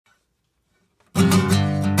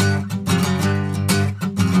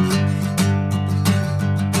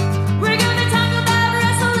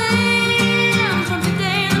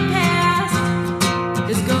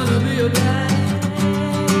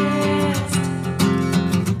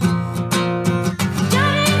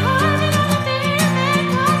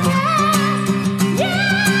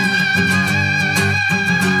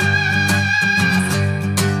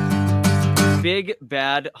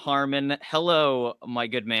Brad Harmon. Hello, my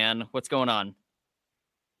good man. What's going on?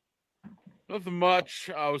 Nothing much.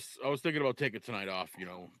 I was thinking about taking tonight off,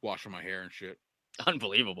 washing my hair and shit.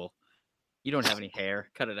 Unbelievable. You don't have any hair.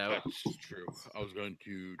 Cut it out. That's true. I was going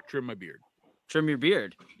to trim my beard. Trim your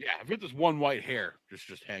beard? Yeah, I've got this one white hair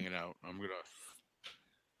just hanging out. I'm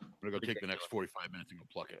gonna go take the next 45 minutes and go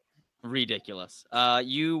pluck it. Ridiculous.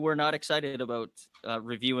 You were not excited about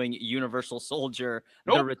reviewing Universal Soldier,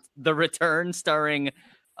 nope. the Return, starring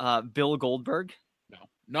Bill Goldberg? No,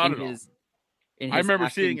 not at all. I remember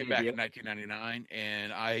seeing it back in 1999,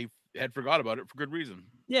 and I had forgot about it for good reason.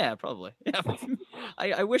 Yeah, probably. Yeah.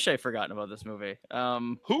 I wish I'd forgotten about this movie.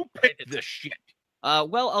 Who picked this shit?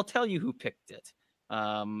 Well, I'll tell you who picked it.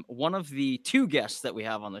 One of the two guests that we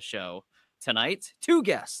have on the show tonight. Two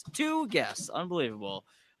guests. Unbelievable.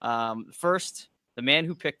 First, the man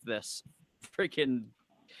who picked this freaking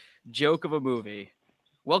joke of a movie.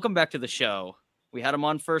 Welcome back to the show. We had him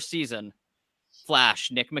on first season. Flash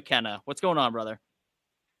Nick Mckenna. What's going on, brother?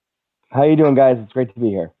 How you doing, guys? It's great to be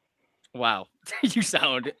here. Wow. You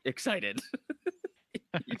sound excited.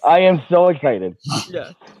 I am so excited.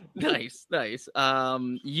 Yeah. Nice.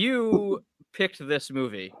 You picked this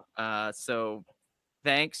movie. So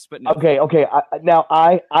thanks, but no. Okay.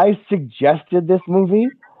 I suggested this movie,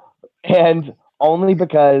 and only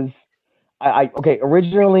because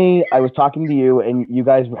originally I was talking to you, and you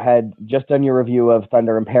guys had just done your review of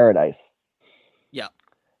Thunder in Paradise. Yeah.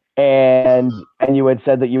 And you had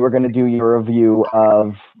said that you were going to do your review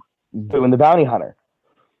of Boone the Bounty Hunter.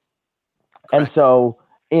 Correct. And so,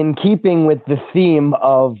 in keeping with the theme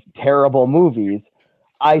of terrible movies,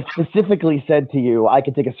 I specifically said to you, I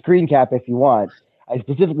can take a screen cap if you want. I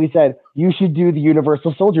specifically said, you should do the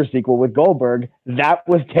Universal Soldier sequel with Goldberg. That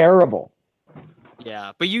was terrible.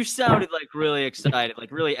 Yeah, but you sounded like really excited,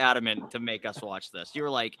 like really adamant to make us watch this. You were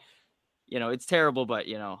like, it's terrible, but,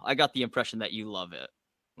 I got the impression that you love it,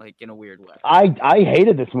 like in a weird way. I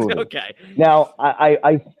hated this movie. Okay. Now,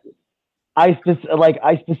 I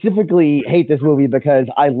specifically hate this movie because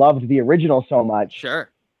I loved the original so much. Sure.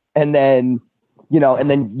 And then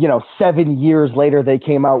 7 years later, they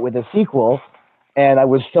came out with a sequel, and I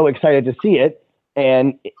was so excited to see it.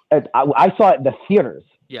 And I saw it in the theaters.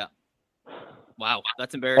 Yeah. Wow,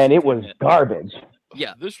 that's embarrassing. And it was garbage.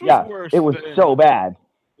 Yeah. This was worse. It was so bad.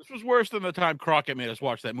 This was worse than the time Crockett made us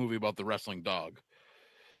watch that movie about the wrestling dog.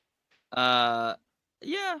 Yeah.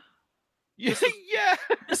 Yeah.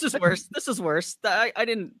 This is worse. I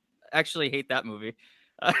didn't actually hate that movie.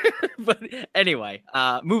 But anyway,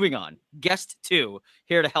 moving on. Guest 2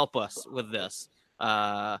 here to help us with this.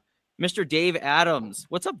 Mr. Dave Adams.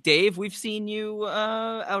 What's up, Dave? We've seen you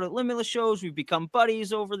out at Limitless shows. We've become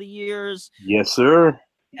buddies over the years. Yes, sir.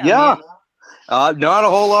 Yeah. Not a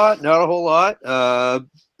whole lot.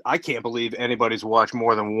 I can't believe anybody's watched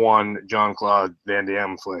more than one Jean-Claude Van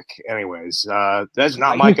Damme flick. Anyways, that's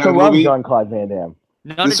not my kind of movie. Jean-Claude Van Damme.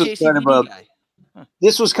 Not a JCVD guy. Huh.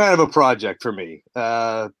 This was kind of a project for me.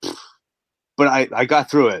 But I got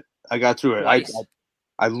through it. Nice.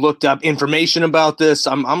 I looked up information about this.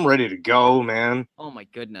 I'm ready to go, man. Oh my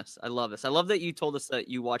goodness. I love this. I love that you told us that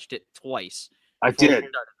you watched it twice. I did.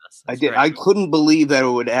 I couldn't believe that it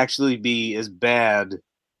would actually be as bad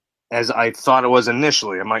as I thought it was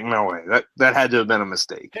initially. I'm like, no way. That had to have been a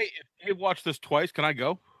mistake. Hey, watched this twice. Can I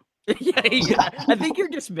go? Yeah. I think you're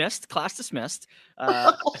dismissed. Class dismissed.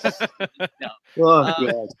 No.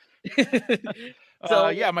 Oh, So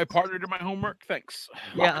yeah, my partner did my homework. Thanks.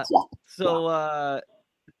 Yeah.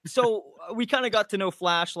 So we kind of got to know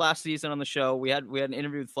Flash last season on the show. We had an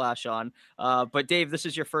interview with Flash on. But Dave, this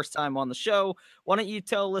is your first time on the show. Why don't you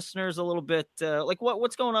tell listeners a little bit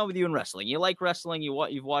what's going on with you in wrestling? You like wrestling?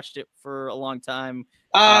 You've watched it for a long time.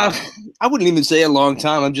 I wouldn't even say a long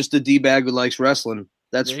time. I'm just a D-bag who likes wrestling.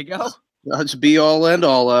 There you go. That's be all end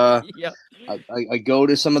all. Yeah. I go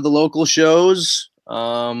to some of the local shows.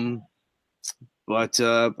 But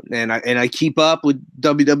I keep up with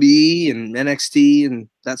WWE and NXT and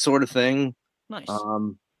that sort of thing. Nice.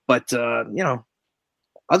 But other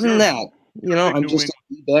than that, I'm just a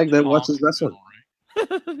bag that watches wrestling.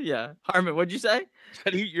 Yeah. Harmon, what'd you say?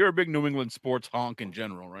 You're a big New England sports honk in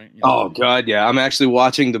general, right? Oh God, yeah. I'm actually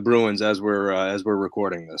watching the Bruins as we're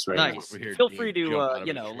recording this right now. Nice. Feel free to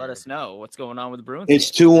let us know what's going on with the Bruins.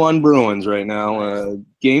 It's 2-1 Bruins right now.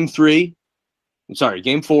 Game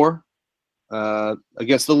 4.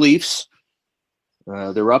 Against the Leafs.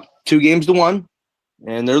 They're up 2-1,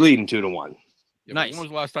 and they're leading 2-1. Yeah, nice. When was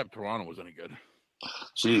the last time Toronto was any good?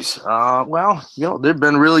 Jeez. They've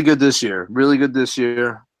been really good this year.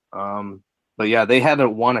 But yeah, they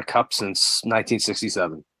haven't won a cup since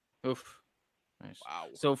 1967. Oof. Nice. Wow.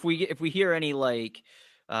 So if we hear any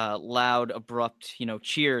loud, abrupt,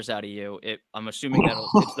 cheers out of you, I'm assuming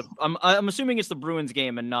I'm assuming it's the Bruins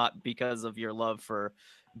game and not because of your love for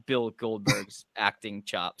Bill Goldberg's acting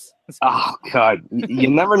chops. Oh God, you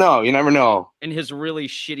never know. You never know. And his really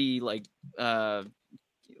shitty like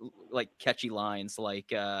catchy lines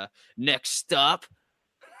like next stop.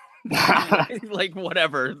 Like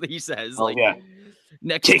whatever he says.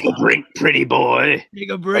 Next take a break, pretty boy. Take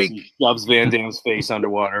a break. He shoves Van Damme's face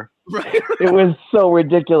underwater. Right. It was so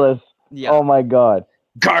ridiculous. Yeah. Oh my God.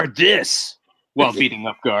 Guard this while beating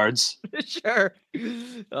up guards. Sure.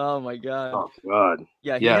 Oh my God. Oh God.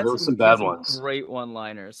 Yeah. There were some bad ones. Great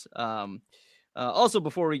one-liners. Also,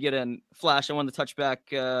 before we get in, Flash, I wanted to touch base.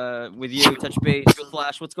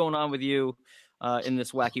 Flash, what's going on with you in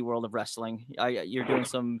this wacky world of wrestling? You're doing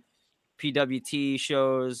some PWT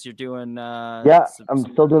shows. You're doing I'm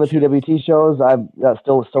still doing the PWT shows. I'm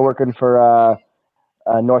still working for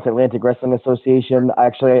North Atlantic Wrestling Association.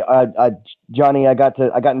 Actually, Johnny, I got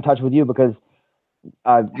in touch with you because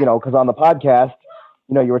because on the podcast,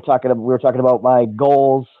 we were talking about my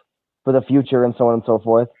goals for the future and so on and so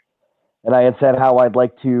forth. And I had said how I'd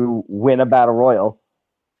like to win a battle royal,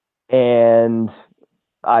 and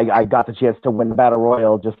I got the chance to win the battle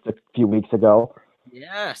royal just a few weeks ago.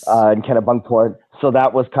 Yes. In Kennebunkport, so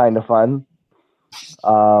that was kind of fun.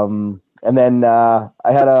 And then I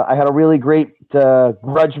had a really great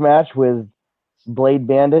grudge match with Blade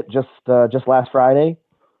Bandit just last Friday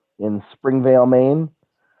in Springvale, Maine.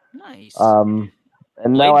 Nice. And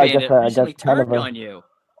Blade now I Bandit guess really kind of on you.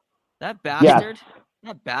 That bastard. Yes.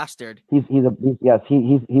 That bastard. He's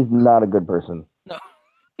not a good person. No.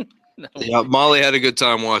 No. Yeah, Molly had a good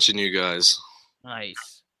time watching you guys.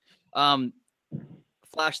 Nice.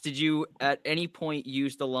 Flash, did you at any point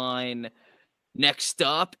use the line "next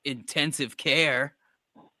stop, intensive care"?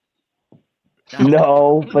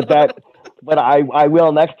 No, but I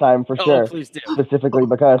will next time for sure. Please do. Specifically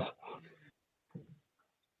because.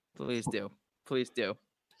 Please do.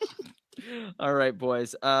 All right,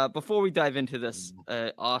 boys. Before we dive into this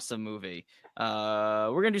awesome movie,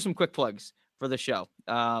 we're gonna do some quick plugs for the show.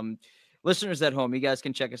 Listeners at home, you guys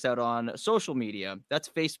can check us out on social media. That's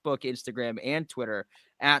Facebook, Instagram, and Twitter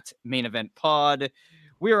at Main Event Pod.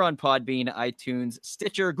 We are on Podbean, iTunes,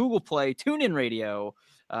 Stitcher, Google Play, TuneIn Radio.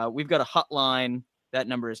 We've got a hotline. That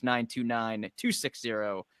number is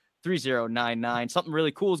 929-260-3099. Something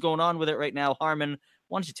really cool is going on with it right now. Harmon,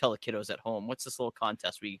 why don't you tell the kiddos at home? What's this little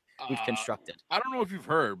contest we've constructed? I don't know if you've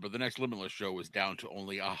heard, but the next Limitless show is down to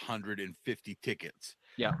only 150 tickets.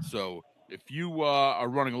 Yeah. So if you are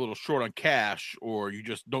running a little short on cash, or you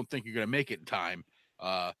just don't think you're going to make it in time,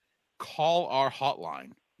 call our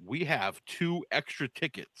hotline. We have 2 extra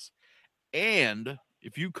tickets. And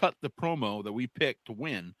if you cut the promo that we picked to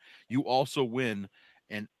win, you also win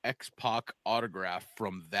an X-Pac autograph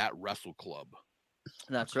from that wrestle club.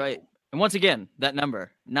 That's right. And once again, that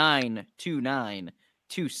number,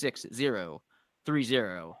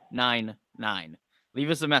 929-260-3099. Leave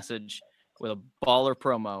us a message with a baller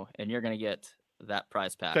promo, and you're going to get that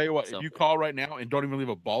prize pack. Tell you what, if you call right now and don't even leave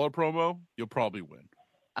a baller promo, you'll probably win.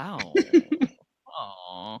 Oh.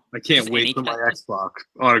 Aww. I can't wait for my Xbox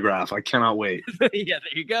autograph. I cannot wait. Yeah,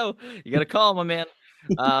 there you go. You got to call, my man.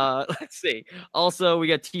 Let's see. Also, we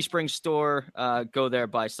got Teespring store. Go there,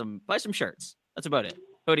 buy some shirts. That's about it.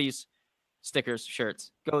 Hoodies, stickers,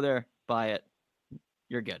 shirts. Go there, buy it.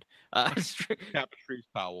 You're good. Tapestries,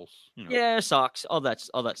 towels. Yeah, socks, all that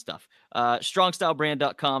stuff.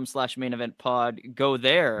 Strongstylebrand.com/main event pod. Go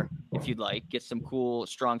there if you'd like. Get some cool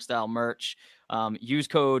Strong Style merch. Use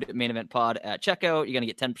code main event pod at checkout. You're going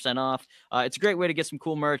to get 10% off. It's a great way to get some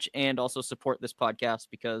cool merch and also support this podcast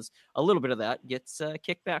because a little bit of that gets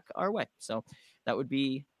kicked back our way. So that would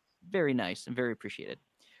be very nice and very appreciated.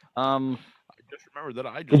 I just remembered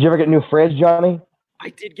that Did you ever get a new fridge, Johnny? I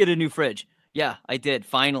did get a new fridge. Yeah, I did.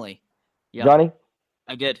 Finally. Yeah. Johnny?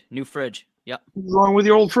 I did. New fridge. Yeah. What's wrong with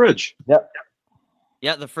your old fridge? Yep.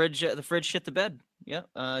 Yeah, the fridge shit the bed. Yeah.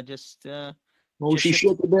 She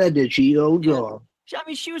shit the bed, did she? Oh, God. Yeah. I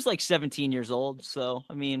mean, she was like 17 years old, so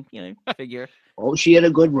I mean, figure. Oh, she had a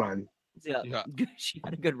good run. Yeah. She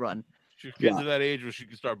had a good run. She's getting to that age where she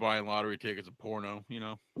can start buying lottery tickets and porno,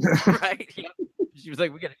 Right. Yeah. She was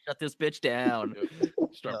like, we gotta shut this bitch down.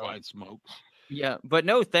 Start buying smokes. Yeah, but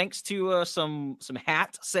no, thanks to some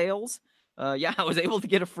hat sales, I was able to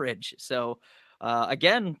get a fridge. So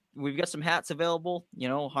again, we've got some hats available.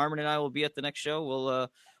 Harmon and I will be at the next show.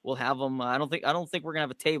 We'll have them. I don't think we're gonna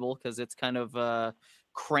have a table because it's kind of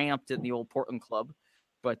cramped in the old Portland Club.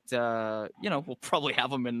 But we'll probably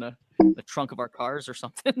have them in the trunk of our cars or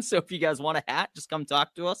something. So if you guys want a hat, just come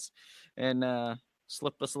talk to us and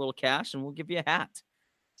slip us a little cash, and we'll give you a hat.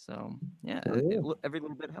 So yeah, every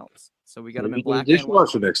little bit helps. So we got him in Maybe black the and white.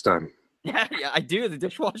 dishwasher next time. Yeah, I do. The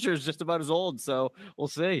dishwasher is just about as old, so we'll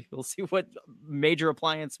see. We'll see what major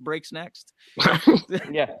appliance breaks next.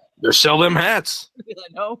 Yeah. They sell them hats.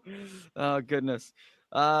 I know. Oh goodness.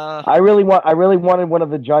 I really wanted one of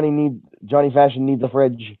the Johnny Fashion Needs a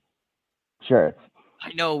Fridge shirts.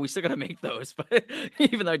 I know we still gotta make those, but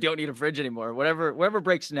even though I don't need a fridge anymore, whatever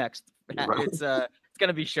breaks next, it's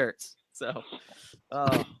gonna be shirts. So, all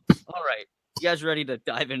right, you guys ready to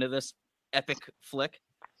dive into this epic flick?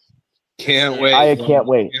 Can't wait. I can't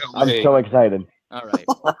wait. I'm so excited. All right.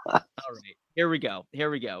 All right. Here we go.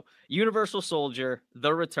 Universal Soldier: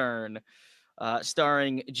 The Return,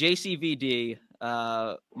 starring JCVD,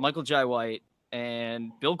 Michael Jai White,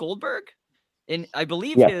 and Bill Goldberg. And I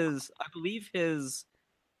believe his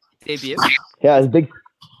debut. Yeah, his big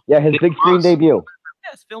screen debut.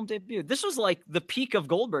 Yeah, his film debut. This was like the peak of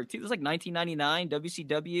Goldberg too. This was like 1999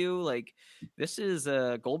 WCW. Like this is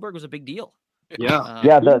Goldberg was a big deal. Yeah.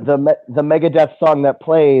 The Megadeth song that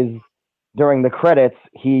plays during the credits,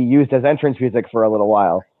 he used as entrance music for a little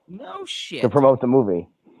while. No shit. To promote the movie.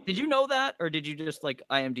 Did you know that, or did you just like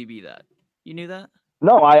IMDb that? You knew that?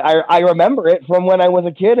 No, I remember it from when I was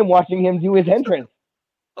a kid and watching him do his entrance.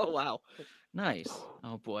 Oh wow, nice.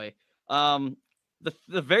 Oh boy.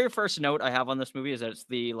 The very first note I have on this movie is that it's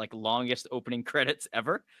the like longest opening credits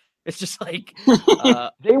ever. It's just like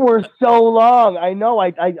they were so long. I know.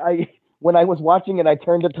 I when I was watching it, I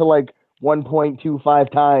turned it to like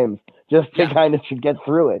 1.25 times just to kind of get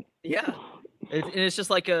through it. Yeah. It's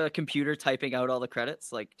just like a computer typing out all the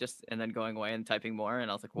credits, like and then going away and typing more.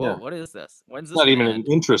 And I was like, whoa, what is this? When's this? Not even an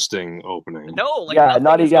interesting opening. No, like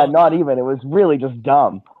not even. It was really just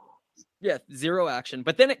dumb. Yeah, zero action.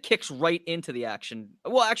 But then it kicks right into the action.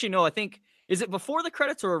 Well, actually, no, I think is it before the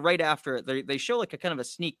credits or right after it? They show like a kind of a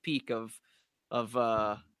sneak peek of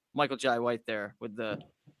Michael Jai White there with the.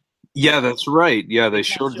 Yeah, that's right. Yeah, they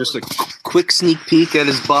showed just a quick sneak peek at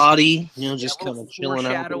his body, just kind of chilling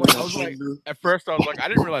out. At first, I was like, I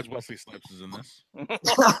didn't realize Wesley Snipes is in this.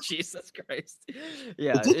 Jesus Christ!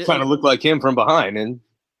 Yeah, it kind of looked like him from behind. And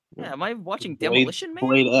yeah, am I watching Demolition Man?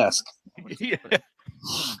 Blade-esque. Yeah.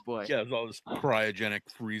 Oh, boy. Yeah, there's all this cryogenic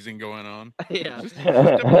freezing going on. Yeah.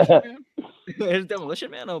 Demolition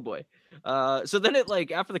Man? Oh boy. So then it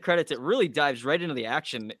like after the credits, it really dives right into the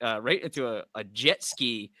action, right into a jet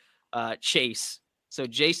ski chase. So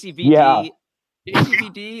JCVD,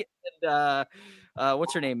 JCVD and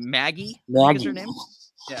what's her name? Maggie? Is her name?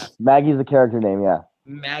 Yeah. Maggie's the character name, yeah.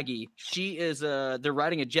 Maggie. She is they're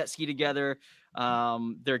riding a jet ski together.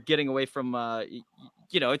 They're getting away from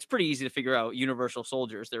it's pretty easy to figure out Universal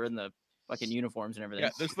Soldiers. They're in the fucking uniforms and everything.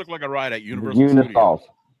 Yeah, this looked like a ride at Universal UniSols.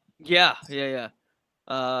 Yeah.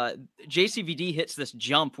 JCVD hits this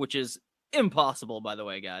jump, which is impossible, by the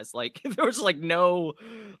way, guys. Like there was like no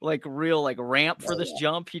like real like ramp for this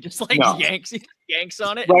jump. He just like yanks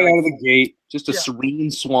on it right out of the gate. Just a serene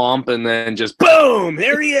swamp, and then just boom,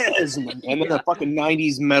 there he is, and then the fucking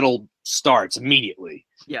 90s metal starts immediately.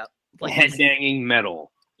 Yeah, like headbanging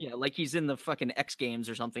metal. Yeah, like he's in the fucking X Games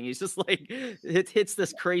or something. He's just like it hits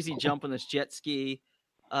this crazy jump on this jet ski.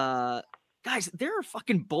 Guys, there are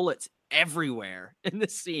fucking bullets everywhere in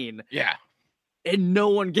this scene. Yeah. And no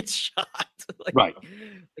one gets shot. Right.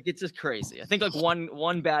 Like it's just crazy. I think like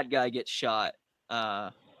one bad guy gets shot,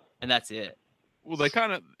 and that's it. Well, they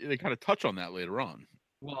kind of touch on that later on.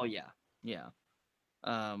 Well, yeah.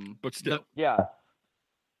 But still.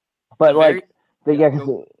 But like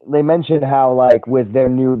they mentioned how like with their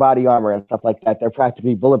new body armor and stuff like that, they're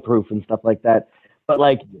practically bulletproof and stuff like that. But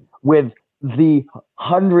like with the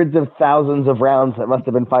hundreds of thousands of rounds that must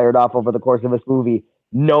have been fired off over the course of this movie,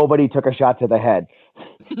 nobody took a shot to the head.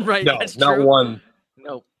 Right. No, that's not true. one.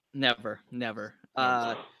 Nope. Never.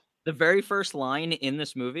 The very first line in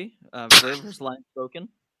this movie, very first line spoken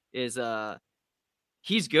is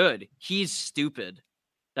he's good. He's stupid.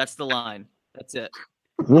 That's the line. That's it.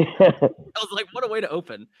 I was like, what a way to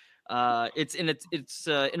open. It's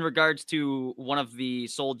in regards to one of the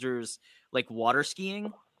soldiers like water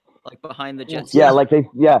skiing, like behind the jet ski. Yeah, like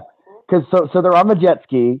because so they're on the jet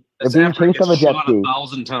ski. They're being chased on the jet ski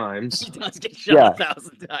 1,000 times. He does get shot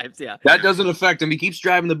 1,000 times. Yeah, that doesn't affect him. He keeps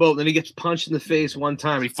driving the boat, and then he gets punched in the face one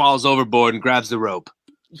time. He falls overboard and grabs the rope.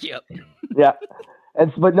 Yep. Yeah,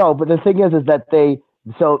 but the thing is that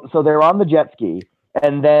so they're on the jet ski,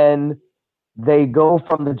 and then they go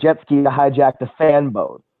from the jet ski to hijack the fan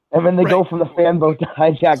boat. And then they go from the fan boat to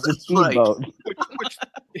hijack the speedboat. Which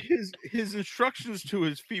his instructions to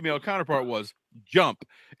his female counterpart was jump,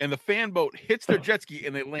 and the fan boat hits their jet ski,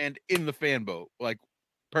 and they land in the fan boat like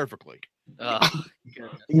perfectly.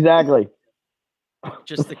 Exactly.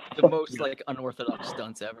 Just the most like unorthodox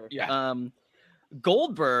stunts ever. Yeah.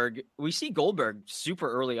 Goldberg, we see Goldberg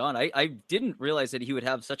super early on. I didn't realize that he would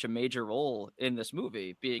have such a major role in this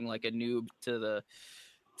movie, being like a noob to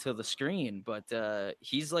the screen. But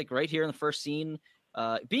he's like right here in the first scene,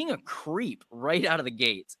 being a creep right out of the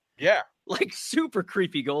gate. Yeah. Like super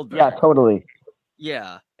creepy Goldberg. Yeah, totally.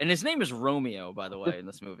 Yeah. And his name is Romeo, by the way, in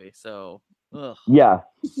this movie. So Yeah.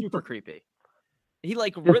 super creepy. He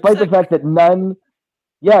like Despite the fact that none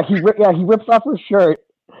he rips off her shirt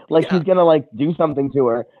like he's gonna like do something to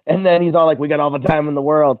her, and then he's all like, we got all the time in the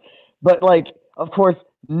world. But like, of course,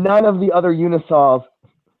 none of the other Unisols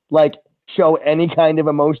like show any kind of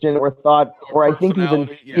emotion or thought or I think even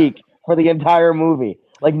speak for the entire movie.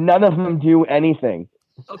 Like none of them do anything.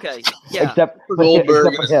 Okay. Yeah. Except for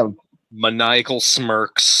Goldberg except for him. Maniacal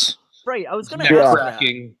smirks. Right. I was gonna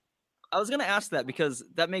ask that because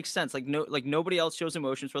that makes sense. Like nobody else shows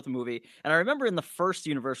emotions throughout the movie. And I remember in the first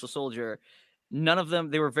Universal Soldier, none of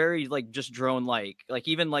them, they were very like just drone like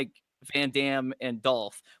even like Van Damme and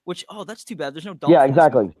Dolph, which that's too bad. There's no Dolph. Yeah,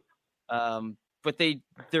 exactly. But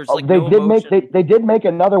there's they did make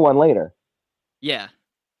another one later. Yeah.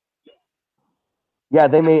 Yeah,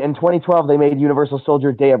 they made in 2012 they made Universal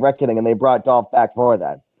Soldier Day of Reckoning and they brought Dolph back for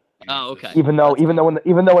that. Oh, okay. Even though in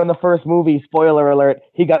the first movie, spoiler alert,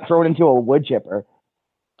 he got thrown into a wood chipper.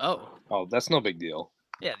 Oh, that's no big deal.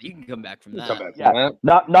 Yeah, you can come back from that. Come back from Yeah,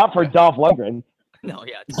 that. not for Dolph Lundgren. No,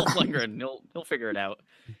 yeah, Dolph Lundgren, he'll figure it out.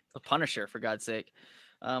 The Punisher, for God's sake.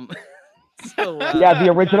 So yeah,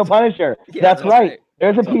 the original Punisher. Yeah, that's right.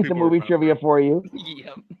 There's a Some piece of people movie remember. trivia for you.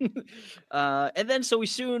 Yeah. And then so we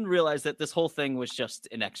soon realized that this whole thing was just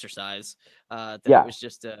an exercise. That Yeah. it was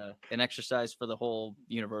just an exercise for the whole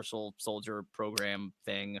Universal Soldier program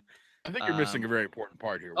thing. I think you're missing a very important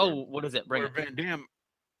part here. Oh, what is it? Bring where it. Van Damme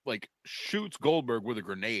like shoots Goldberg with a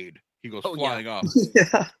grenade. He goes Oh, flying up.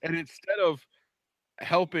 Yeah. And instead of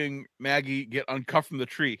helping Maggie get uncuffed from the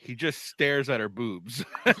tree, he just stares at her boobs.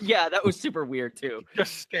 Yeah, that was super weird too.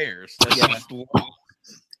 Just stares. Yeah.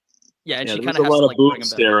 Yeah, and she there's kind a of has lot to of like boob bring him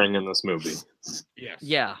back. staring in this movie. Yes.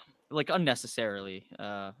 Yeah, like unnecessarily.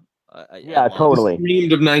 Yeah, totally.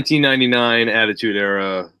 Screamed of 1999 Attitude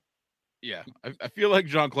Era. Yeah. I feel like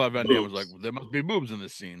Jean-Claude Van Damme was like, there must be boobs in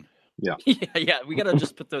this scene. Yeah, we gotta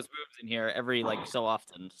just put those boobs in here every like so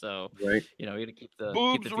often. So Right. We gotta keep the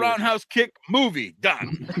Boobs, keep the roundhouse kick, movie,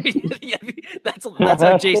 done. yeah, that's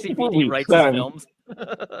how JCVD writes his films.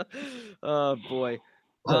 Oh boy.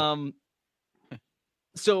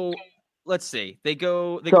 So let's see. They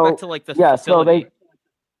go back to like the facility.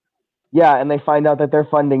 And they find out that their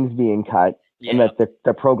funding's being cut and that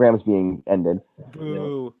the program's being ended.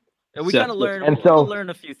 Boo. And we kind of learn. And we so- learn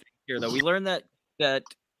a few things here, though. We learn that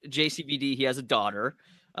JCVD, he has a daughter.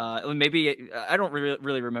 Maybe I don't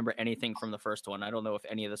really remember anything from the first one. I don't know if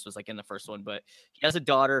any of this was like in the first one, but he has a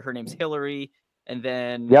daughter. Her name's Hillary, and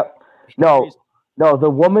then No, the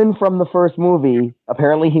woman from the first movie,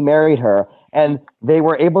 apparently he married her, and they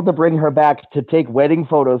were able to bring her back to take wedding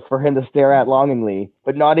photos for him to stare at longingly,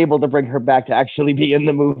 but not able to bring her back to actually be in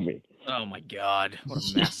the movie. Oh my God, what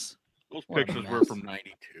a mess! Those pictures were from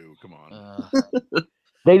 92. Come on.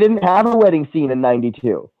 They didn't have a wedding scene in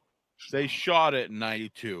 92. They shot it in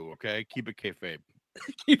 92, okay? Keep it kayfabe.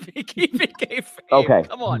 keep it kayfabe. Okay.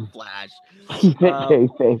 Come on, Flash. Keep it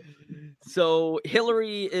kayfabe. So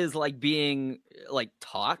Hillary is like being like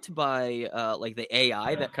taught by like the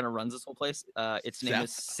AI that kind of runs this whole place. Its name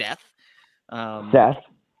is Seth. Seth.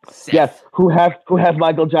 Yes, who has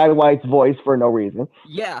Michael Jai White's voice for no reason.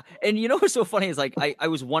 Yeah, and you know what's so funny is like I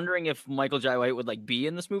was wondering if Michael Jai White would like be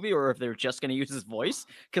in this movie or if they're just gonna use his voice,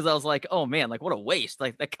 because I was like, oh man, like what a waste.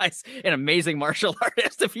 Like that guy's an amazing martial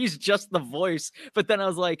artist if he's just the voice. But then I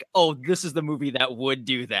was like, oh, this is the movie that would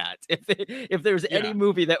do that. If there's any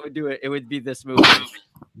movie that would do it, it would be this movie.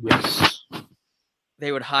 Yes.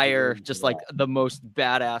 They would hire just like the most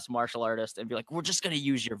badass martial artist and be like, we're just gonna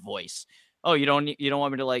use your voice. Oh, you don't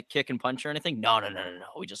want me to like kick and punch or anything? No.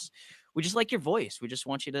 We just like your voice. We just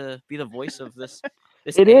want you to be the voice of this.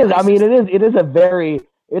 It is. I mean, it is a very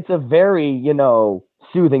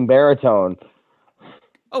soothing baritone.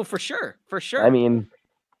 Oh, for sure. I mean,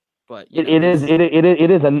 but it is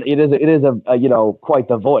a quite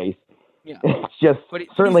the voice. Yeah. It's just but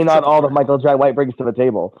certainly not all that Michael Jai White brings to the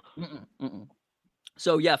table.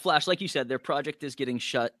 So yeah, Flash, like you said, their project is getting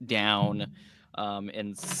shut down.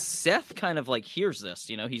 And Seth kind of like hears this,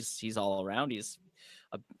 he's all around. He's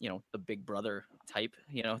the big brother type,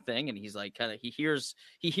 thing. And he's like, he hears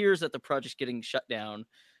that the project's getting shut down.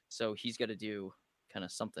 So he's got to do kind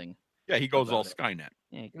of something. Yeah. He goes all Skynet.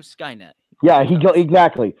 Yeah. He goes Skynet. Yeah.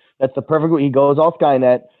 Exactly. That's the perfect way. He goes all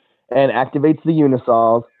Skynet. and activates the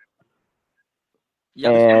UniSols.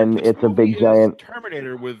 Yep. And This it's a big movie is giant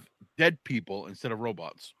Terminator with dead people instead of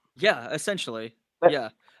robots. Yeah, essentially. But- Yeah.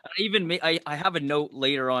 I have a note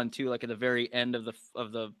later on too, like at the very end of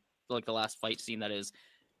the like the last fight scene that is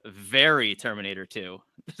very Terminator 2.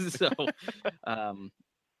 So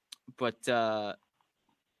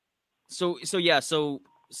so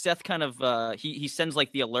Seth kind of he sends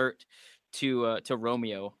like the alert to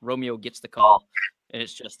Romeo. Romeo gets the call and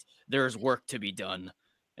it's just there's work to be done.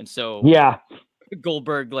 And so yeah.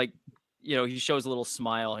 Goldberg, like, you know, he shows a little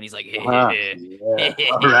smile and he's like, Yeah. All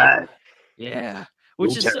right. yeah,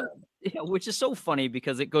 which is so funny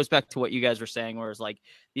because it goes back to what you guys were saying, where it's like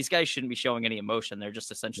these guys shouldn't be showing any emotion. They're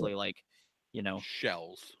just essentially like, you know,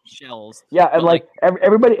 Shells. Yeah, and But, like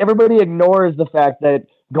everybody ignores the fact that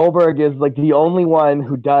Goldberg is like the only one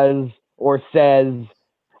who does or says.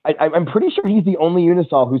 I'm pretty sure he's the only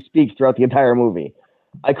Unisol who speaks throughout the entire movie.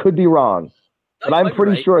 I could be wrong, but I'm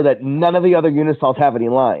pretty sure that none of the other Unisols have any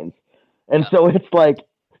lines. And so it's like,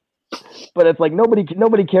 but it's like nobody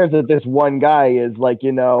cares that this one guy is like,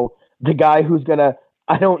 you know, the guy who's gonna,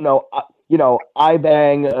 I don't know, you know, I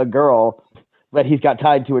bang a girl that he's got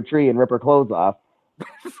tied to a tree and rip her clothes off.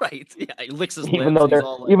 Right. Yeah, he licks his Even lips. though they're,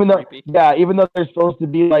 All, like, even though, creepy. yeah, even though they're supposed to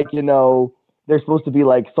be like, you know, they're supposed to be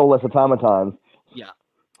like soulless automatons. Yeah.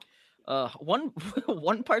 One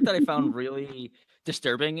part that I found really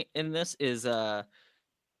disturbing in this is right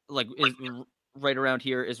around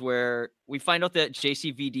here is where we find out that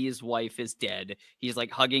JCVD's wife is dead. He's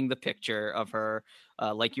like hugging the picture of her,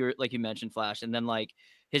 like you mentioned, Flash, and then like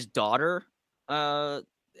his daughter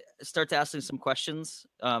starts asking some questions.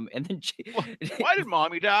 And then Why did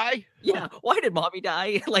mommy die? Yeah, why did mommy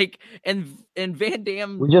die? Like, and Van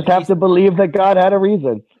Damme. We just have to believe that God had a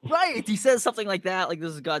reason. Right. He says something like that, like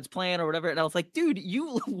this is God's plan or whatever. And I was like, dude,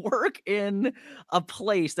 you work in a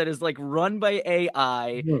place that is like run by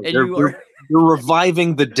AI, and You're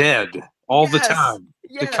reviving the dead all the Yes, time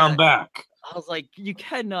to come back. I was like, you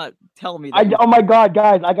cannot tell me that. Oh my God,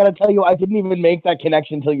 guys! I gotta tell you, I didn't even make that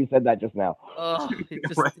connection until you said that just now.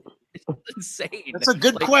 It's insane. That's a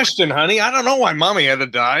good question, honey. I don't know why mommy had to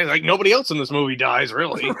die. Like nobody else in this movie dies,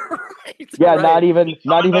 really. Right, Yeah, right.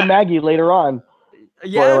 not even Maggie later on.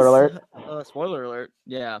 Yes. Spoiler alert. Spoiler alert.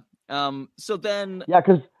 Yeah. So then. Yeah,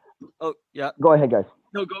 because. Oh yeah. Go ahead, guys.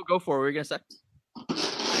 No, go for it. What were you gonna say?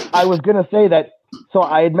 I was gonna say that. So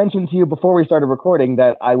I had mentioned to you before we started recording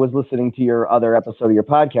that I was listening to your other episode of your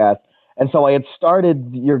podcast, and so I had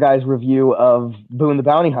started your guys' review of Boone the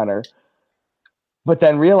Bounty Hunter, but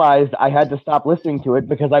then realized I had to stop listening to it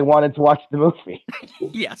because I wanted to watch the movie.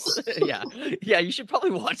 Yes. Yeah. You should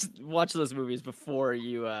probably watch those movies before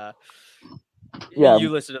you you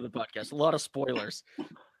listen to the podcast. A lot of spoilers.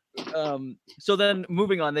 So then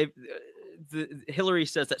moving on, Hillary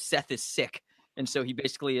says that Seth is sick, and so he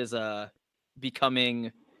basically is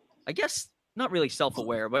becoming, I guess, not really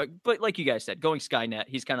self-aware, but like you guys said, going Skynet.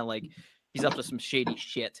 He's kind of like he's up to some shady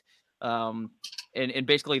shit. And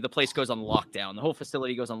basically the place goes on lockdown. The whole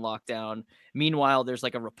facility goes on lockdown. Meanwhile, there's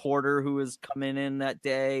like a reporter who is coming in that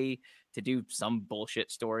day to do some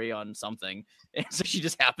bullshit story on something. And so she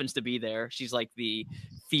just happens to be there. She's like the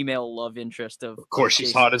female love interest of course,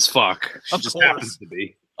 she's hot as fuck. She just happens to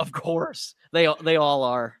be. Of course. They all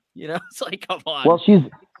are, you know? It's like, come on. Well, she's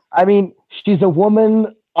a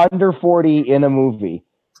woman under 40 in a movie.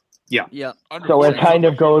 Yeah. Yeah. So it kind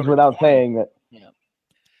of goes without saying that. Yeah.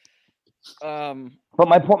 But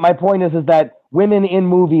my point is that women in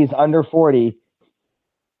movies under 40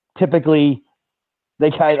 typically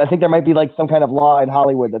I think there might be like some kind of law in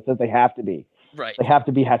Hollywood that says they have to be. Right. They have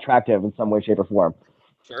to be attractive in some way, shape, or form.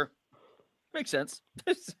 Sure. Makes sense.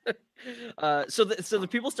 So the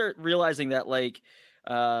people start realizing that like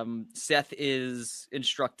Seth is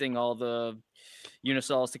instructing all the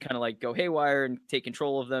UniSols to kind of like go haywire and take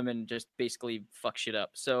control of them and just basically fuck shit up.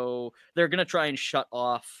 So they're gonna try and shut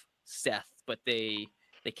off Seth, but they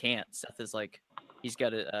can't. Seth is like he's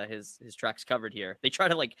got his tracks covered here. They try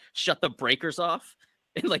to like shut the breakers off,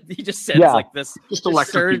 and like he just sends like this just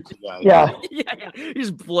electric guys. Yeah. Yeah. He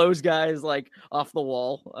just blows guys like off the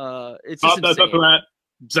wall. It's just insane.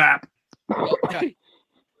 Zap.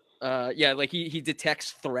 Yeah, like he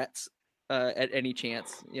detects threats at any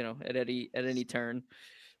chance, you know, at any turn.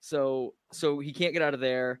 So he can't get out of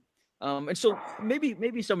there. And so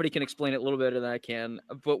maybe somebody can explain it a little better than I can.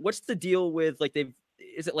 But what's the deal with like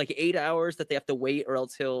is it like 8 hours that they have to wait, or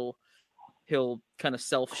else he'll kind of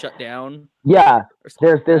self shut down? Yeah,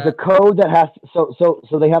 there's a code that has so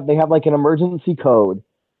they have like an emergency code,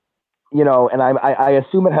 you know, and I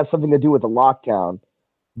assume it has something to do with the lockdown,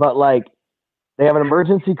 but like they have an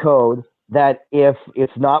emergency code that if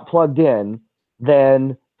it's not plugged in,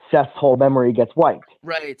 then Seth's whole memory gets wiped.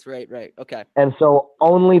 Right. Okay. And so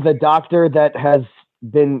only the doctor that has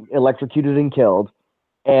been electrocuted and killed,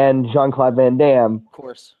 and Jean-Claude Van Damme, Of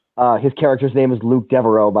course. his character's name is Luc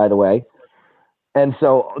Deveraux, by the way. And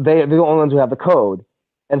so they're the only ones who have the code.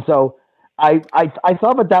 And so I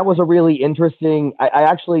thought that was a really interesting.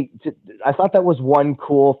 I thought that was one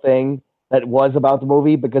cool thing that was about the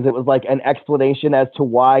movie, because it was like an explanation as to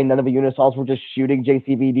why none of the UniSols were just shooting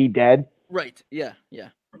JCVD dead. Right. Yeah.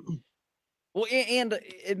 Well, and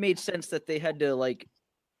it made sense that they had to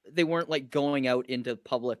they weren't like going out into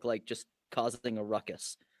public like just causing a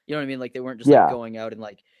ruckus. You know what I mean? Like they weren't just like going out and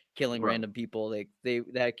like killing random people. They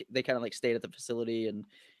kind of like stayed at the facility and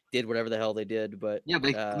did whatever the hell they did. But yeah,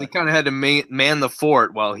 they kind of had to man the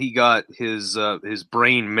fort while he got his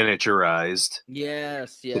brain miniaturized.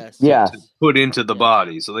 Yes. Yeah. To put into the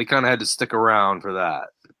body, so they kind of had to stick around for that.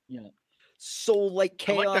 Yeah. So like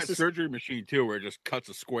chaos. I like that is... surgery machine too, where it just cuts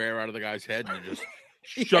a square out of the guy's head and it just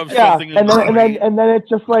shoves Yeah, something in and the then brain. and then it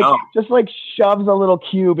just like shoves a little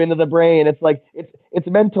cube into the brain. It's like it's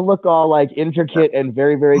meant to look all like intricate and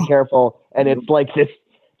very, very careful, and it's like this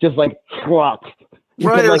just like flop.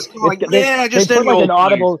 Right, They put like an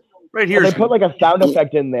audible right here. They put like a sound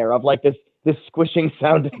effect in there of like this squishing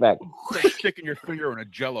sound effect. It's like sticking your finger in a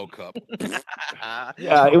Jello cup.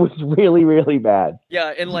 Yeah, it was really, really bad.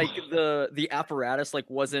 Yeah, and like the apparatus like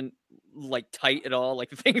wasn't like tight at all. Like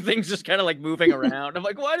things just kind of like moving around. I'm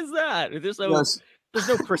like, what is that? There's no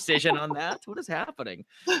precision on that. What is happening?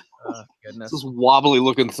 Goodness. This wobbly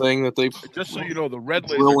looking thing that they Just so you know, the red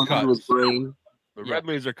laser drill into cuts. his brain. The red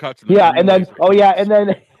laser cuts. Yeah, and then so yeah,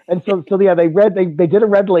 they did a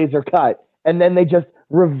red laser cut, and then they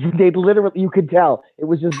literally, you could tell it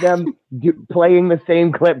was just them playing the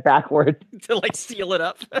same clip backwards to like seal it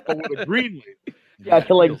up. With a green laser. Yeah,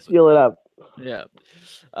 to like seal it up. Yeah.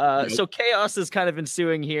 So chaos is kind of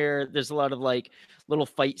ensuing here. There's a lot of like little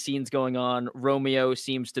fight scenes going on. Romeo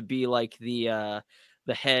seems to be like the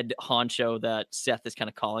head honcho that Seth is kind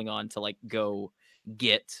of calling on to like go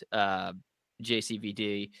get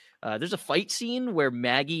JCVD. There's a fight scene where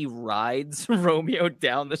Maggie rides Romeo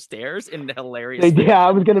down the stairs in hilarious. Yeah,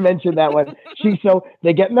 I was going to mention that one. So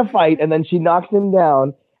they get in a fight, and then she knocks him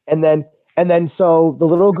down, and then so the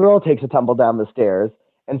little girl takes a tumble down the stairs,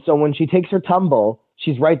 and so when she takes her tumble,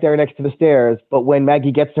 she's right there next to the stairs. But when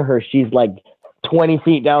Maggie gets to her, she's like 20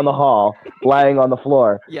 feet down the hall, lying on the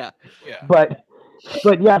floor. Yeah. But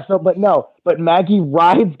Maggie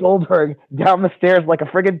rides Goldberg down the stairs like a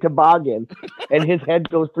friggin' toboggan, and his head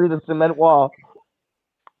goes through the cement wall.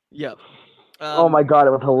 Yep. Oh my god,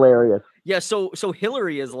 it was hilarious. Yeah, so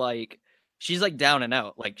Hillary is like, she's like down and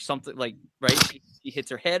out, like something like, right? She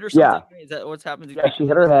hits her head or something. Yeah. Is that what's happening? Yeah, she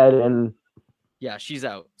hit her head and yeah, she's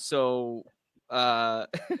out. So I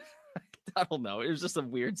don't know. It was just a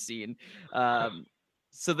weird scene.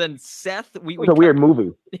 So then Seth, it's a weird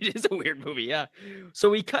movie. It is a weird movie, yeah. So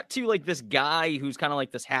we cut to like this guy who's kind of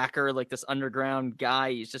like this hacker, like this underground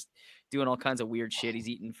guy. He's just doing all kinds of weird shit. He's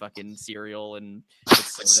eating fucking cereal and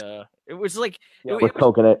soda. It was like with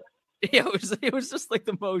coconut. Yeah, it was just like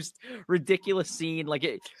the most ridiculous scene. Like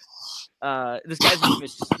this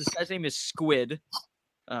guy's name is Squid.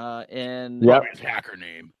 And his hacker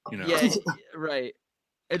name, you know. Yeah, right.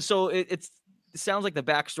 And so it sounds like the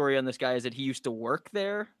backstory on this guy is that he used to work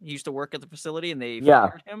there. He used to work at the facility, and they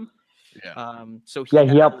fired him. Yeah. So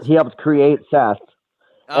he helped create Seth,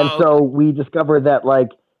 and so we discovered that like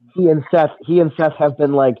he and Seth have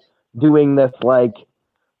been like doing this like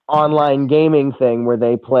online gaming thing where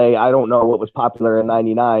they play, I don't know what was popular in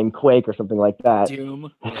 '99, Quake or something like that. Doom.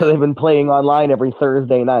 So they've been playing online every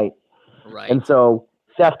Thursday night. Right. And so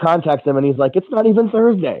Seth contacts him, and he's like, "It's not even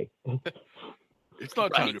Thursday. It's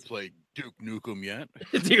not time to play Duke Nukem yet."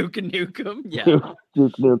 Duke Nukem, yeah.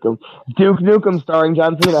 Duke Nukem starring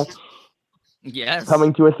John Cena. Yes.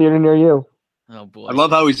 Coming to a theater near you. Oh boy. I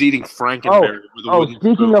love how he's eating Frankenberry with a wooden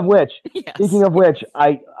speaking spoon. of which,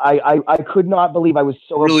 I could not believe I was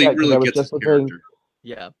so upset because I was just listening.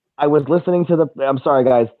 Yeah. I was listening to I'm sorry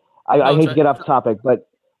guys. I hate to get off topic, but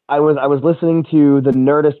I was listening to the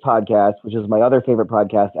Nerdist podcast, which is my other favorite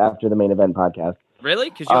podcast after the Main Event podcast.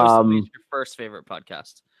 Really? Because you always made your first favorite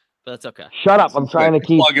podcast. But that's okay. Shut up. I'm trying to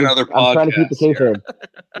keep the case in.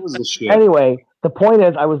 Anyway, the point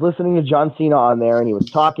is I was listening to John Cena on there, and he was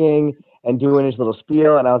talking and doing his little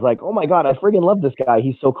spiel, and I was like, oh my god, I friggin' love this guy.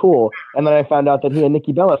 He's so cool. And then I found out that he and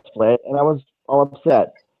Nikki Bella split, and I was all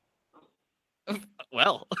upset.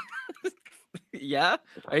 Well, yeah.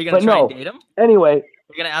 Are you going to try and date him? Anyway.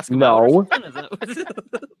 Are you going to ask him no.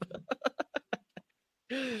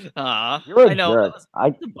 Aw, You're a I know. jerk. That's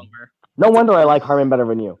a bummer. No wonder I like Harmon better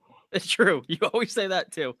than you. It's true. You always say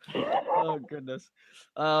that too. Oh goodness.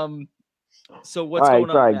 So what's All right,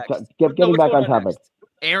 going on next? getting What's back going on topic. next?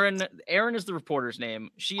 Aaron is the reporter's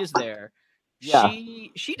name. She is there. Yeah.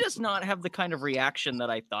 She does not have the kind of reaction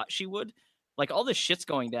that I thought she would. Like all this shit's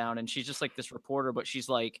going down, and she's just like this reporter, but she's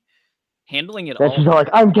like handling it all. She's like,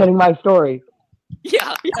 I'm getting my story.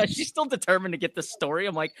 Yeah, she's still determined to get the story.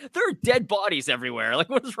 I'm like, there are dead bodies everywhere. Like,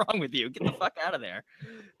 what is wrong with you? Get the fuck out of there.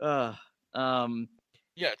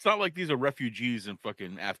 Yeah, it's not like these are refugees in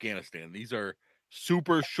fucking Afghanistan. These are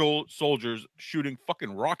super soldiers shooting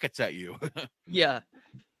fucking rockets at you. Yeah.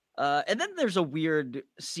 And then there's a weird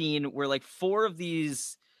scene where like 4 of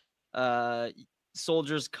these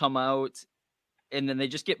soldiers come out and then they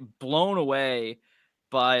just get blown away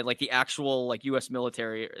by like the actual like US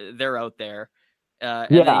military. They're out there.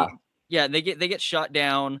 And they get shot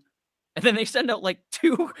down. And then they send out like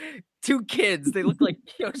two kids. They look like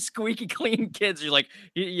squeaky clean kids. You're like,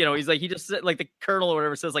 he's like, he just said like the colonel or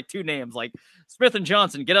whatever says like 2 names, like Smith and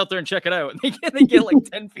Johnson. Get out there and check it out. And they get like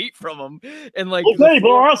 10 feet from him, and like, okay,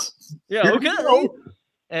 boss. Yeah, Here okay.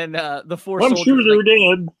 And the 4 I'm soldiers, sure they're like,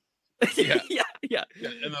 dead. yeah.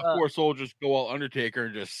 And the 4 soldiers go all Undertaker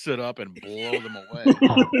and just sit up and blow them away.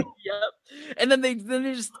 Yep. And then they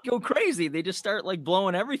just go crazy. They just start like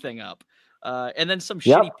blowing everything up. And then some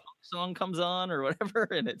shitty punk song comes on or whatever,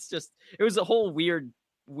 and it was a whole weird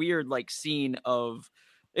like scene of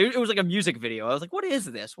it was like a music video. I was like, what is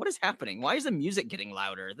this? What is happening? Why is the music getting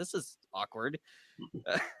louder? This is awkward.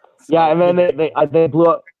 Yeah, and then they blew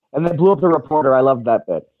up the reporter. I loved that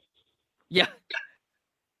bit.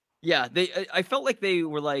 Yeah, I felt like they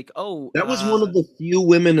were like, oh, that was one of the few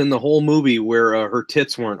women in the whole movie where her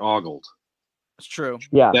tits weren't ogled. It's true.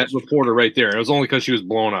 Yeah, that reporter right there. It was only because she was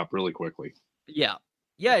blown up really quickly. Yeah.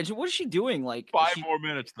 What is she doing? Like 5 more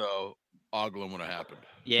minutes though, ogling would have happened.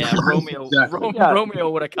 Yeah, Romeo. Exactly.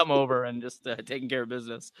 Romeo would have come over and just taken care of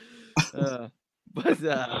business. So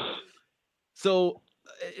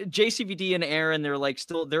JCVD and Aaron, they're like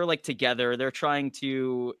together. They're trying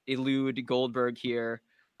to elude Goldberg here.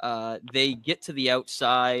 They get to the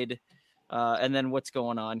outside, and then what's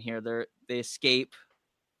going on here? They escape.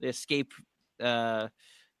 The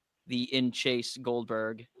in chase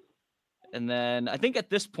Goldberg, and then I think at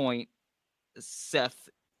this point, Seth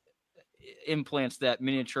implants that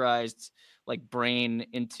miniaturized like brain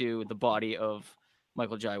into the body of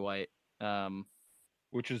Michael Jai White,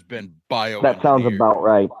 which has been bio. That sounds about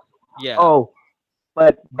right. Yeah. Oh,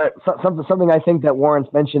 but something I think that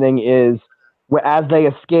Warren's mentioning is as they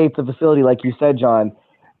escape the facility, like you said, John,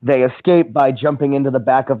 they escape by jumping into the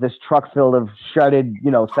back of this truck filled of shredded,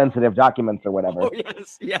 sensitive documents or whatever. Oh,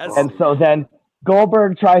 yes. And so then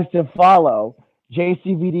Goldberg tries to follow.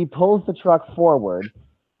 JCVD pulls the truck forward.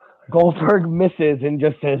 Goldberg misses and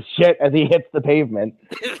just says shit as he hits the pavement.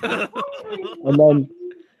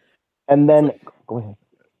 and then go ahead.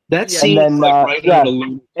 That scene and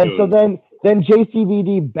so then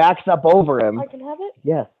JCVD backs up over him. I can have it?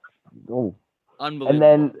 Yes. Oh.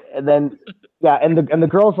 Unbelievable. And then the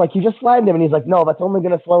girl's like, you just slammed him, and he's like, no, that's only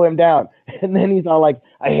gonna slow him down. And then he's all like,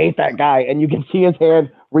 I hate that guy, and you can see his hand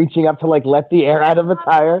reaching up to like let the air out of the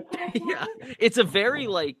tire. Yeah, it's a very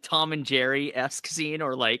like Tom and Jerry-esque scene,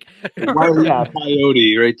 or like Wile E.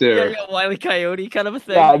 Coyote right there. Yeah, Wile E. Coyote kind of a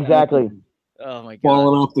thing. Yeah, exactly. Oh my god,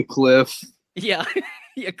 falling off the cliff. Yeah.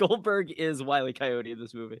 Yeah, Goldberg is Wile E. Coyote in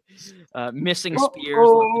this movie. Missing spears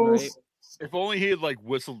left and right. If only he had like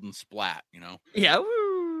whistled and splat, Yeah.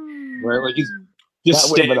 Right, like he's just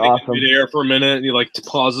standing in midair for a minute, and he like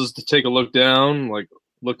pauses to take a look down, like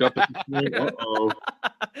look up at the uh-oh.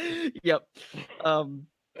 Yep.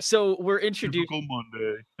 So we're introduced.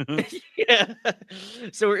 Monday. Yeah.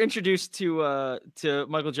 So we're introduced to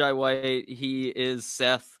Michael Jai White. He is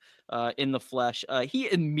Seth. In the flesh, he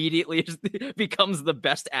immediately becomes the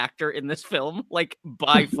best actor in this film, like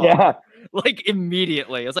by far. Yeah. Like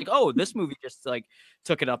immediately. I was like, oh, this movie just like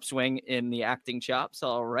took an upswing in the acting chops.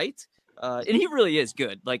 All right, and he really is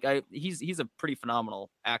good. Like he's a pretty phenomenal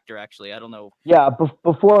actor, actually. I don't know. Yeah,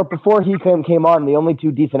 before he came on, the only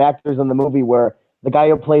 2 decent actors in the movie were the guy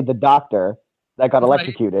who played the doctor that got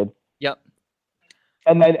electrocuted. Yep.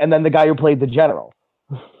 And then the guy who played the general.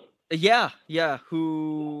 Yeah.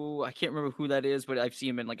 Who I can't remember who that is, but I've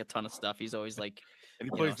seen him in like a ton of stuff. He's always like, and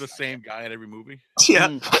he plays the same guy in every movie. Yeah,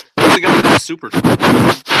 the guy in Super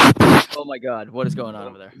Troopers. Oh my God, what is going on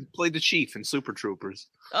over there? He played the chief in Super Troopers.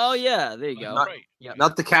 Oh yeah, there you go.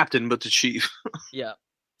 Not the captain, but the chief. Yeah.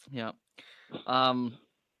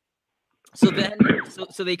 So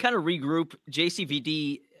they kind of regroup.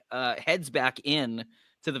 JCVD heads back in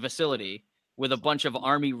to the facility with a bunch of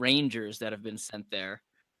Army Rangers that have been sent there.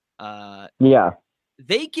 Yeah,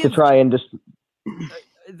 They to give try and just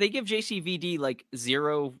they give JCVD like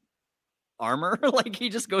 0 armor. Like he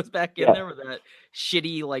just goes back in there with that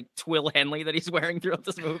shitty like twill Henley that he's wearing throughout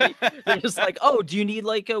this movie. They're just like, oh, do you need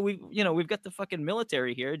like we've got the fucking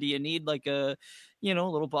military here. Do you need like a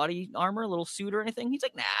little body armor, a little suit or anything? He's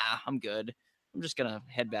like, nah, I'm good. I'm just gonna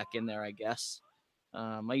head back in there, I guess.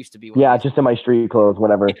 I used to be one of these. just in my street clothes,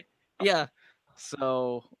 whatever. Yeah.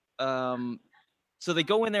 So so they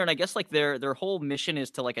go in there, and I guess like their whole mission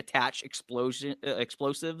is to like attach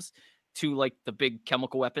explosives to like the big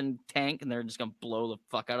chemical weapon tank, and they're just gonna blow the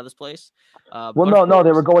fuck out of this place. Well, no,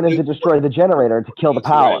 they were going in to destroy the generator to kill the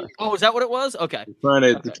power. Oh, is that what it was? Okay.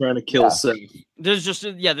 They're trying to kill Seth. They're just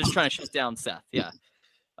trying to shut down Seth. Yeah.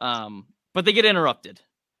 But they get interrupted,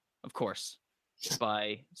 of course,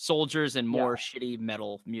 by soldiers and more shitty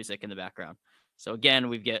metal music in the background. So again,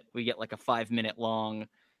 we get like a 5-minute long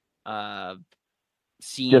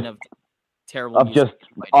scene of terrible of just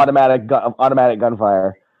automatic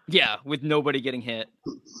gunfire. Yeah, with nobody getting hit.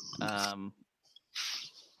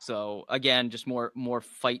 So again, just more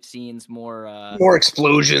fight scenes, more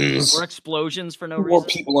explosions, for no reason, more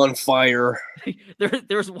people on fire.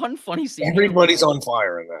 There's one funny scene. Everybody's on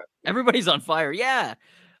fire in that. Everybody's on fire. Yeah.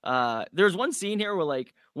 There's one scene here where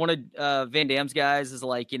like one of Van Damme's guys is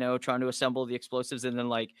like trying to assemble the explosives, and then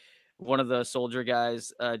like one of the soldier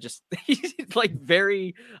guys just he's like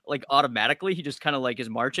very like automatically he just kind of like is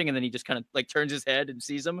marching, and then he just kind of like turns his head and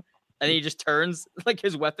sees him, and then he just turns like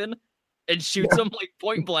his weapon and shoots him like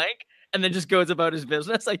point blank, and then just goes about his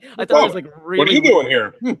business. Like I thought it was like really. What are you doing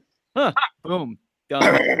here? Huh. Boom.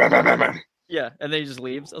 Done. Yeah, and then he just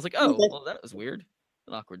leaves. I was like, oh, well, that was weird.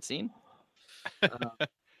 An awkward scene.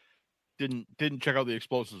 Didn't check out the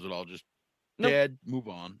explosives at all. Just dead. Move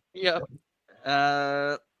on. Yeah.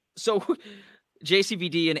 So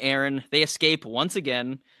JCVD and Aaron, they escape once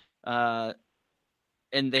again, and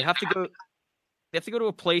they have to go. They have to go to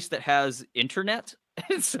a place that has internet.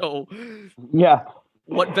 So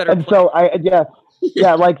what better? And place?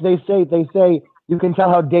 So like they say you can tell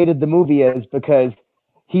how dated the movie is because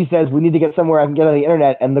he says we need to get somewhere I can get on the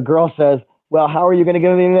internet, and the girl says, "Well, how are you going to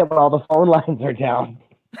get on the internet when all the phone lines are down?"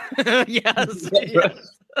 Yes.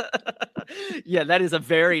 Yeah, that is a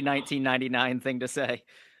very 1999 thing to say.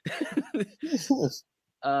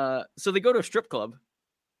 So they go to a strip club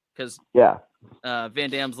because Van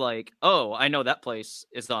Damme's like, oh, I know that place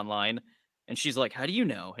is online, and she's like, how do you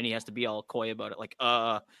know? And he has to be all coy about it, like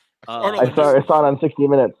I saw it on 60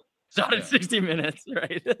 Minutes. Saw it in 60 Minutes,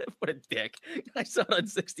 right? What a dick. I saw it on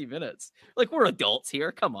 60 Minutes. Like, we're adults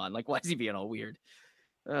here, come on, like why is he being all weird?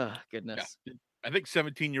 Oh goodness. I think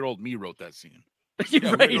 17-year-old me wrote that scene.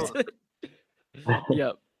 Right.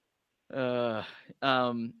 Yep. And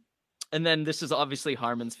then this is obviously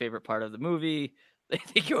Harmon's favorite part of the movie.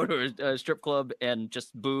 They go to a strip club and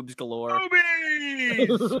just boobs galore. Boobies!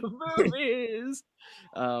 Boobies!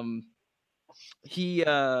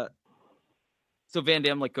 So Van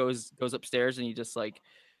Damme like goes upstairs, and he just like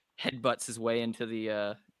headbutts his way into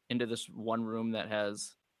the into this one room that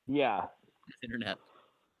has internet,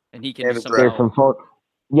 and he can there's some phone.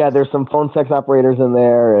 Yeah, there's some phone sex operators in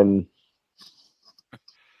there, and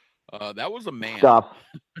that was a man. Stuff.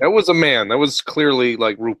 That was a man. That was clearly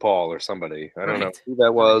like RuPaul or somebody. I don't know who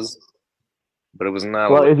that was, but it was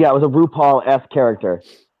not. Well, it was a RuPaul-esque character.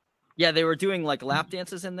 Yeah, they were doing like lap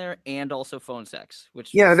dances in there and also phone sex,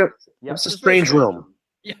 which it's a strange room.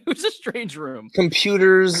 Yeah, it was a strange room.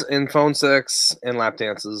 Computers and phone sex and lap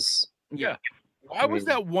dances. Yeah. Why was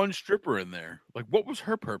that one stripper in there? Like, what was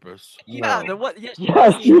her purpose? Yeah,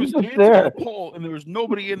 she was just there. The pole, and there was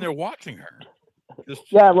nobody in there watching her.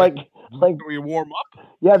 Like we warm up.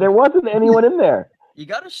 Yeah, there wasn't anyone in there. You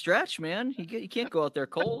gotta stretch, man. You can't go out there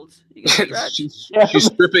cold. You gotta stretch. She's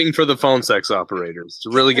stripping for the phone sex operators to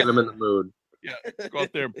really get them in the mood. Yeah, go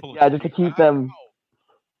out there and pull. Yeah, just to keep them.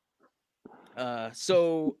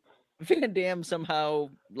 So Van Damme somehow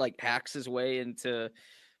like hacks his way into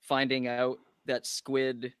finding out that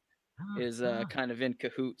Squid is kind of in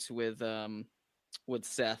cahoots with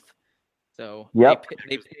Seth. So they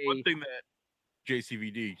pay... One thing that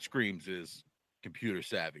JCVD screams is computer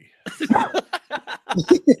savvy.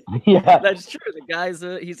 Yeah, that's true. The guy's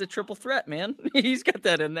he's a triple threat, man. He's got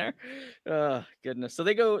that in there. Oh goodness. So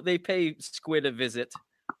they pay Squid a visit,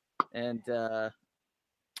 and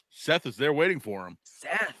Seth is there waiting for him.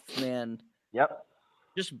 Seth, man. Yep.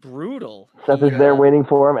 Just brutal. Seth is there waiting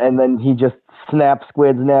for him, and then he just snaps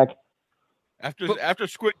Squid's neck. After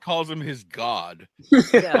Squid calls him his god.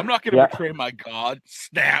 Yeah. I'm not going to betray my god.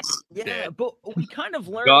 Snap. Yeah, dead. but we kind of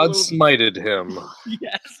learned. God smited him.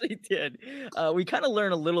 Yes, he did. We kind of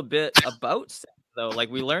learn a little bit about Seth though. Like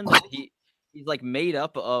we learned that he's like made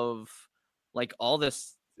up of like all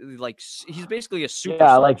this. Like he's basically a super.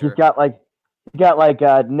 Yeah, soldier. like he's got like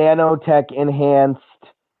nanotech enhanced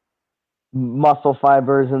muscle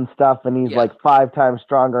fibers and stuff, and he's like 5 times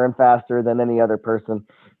stronger and faster than any other person.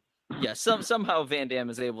 Yeah, somehow Van Damme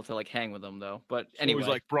is able to like hang with him though. But anyway, he's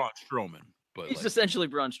like Braun Strowman, but he's like... essentially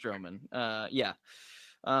Braun Strowman. Yeah.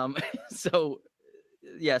 So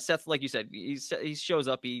yeah, Seth, like you said, he shows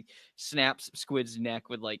up, he snaps Squid's neck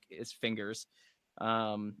with like his fingers,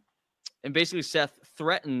 and basically Seth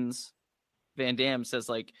threatens Van Damme, says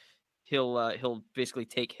like he'll basically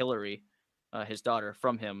take Hillary, his daughter,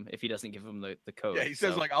 from him if he doesn't give him the code. Yeah, he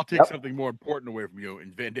says like I'll take something more important away from you,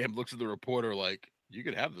 and Van Damme looks at the reporter like, you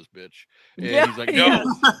could have this bitch, and he's like, no,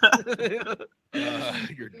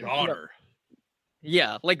 your daughter.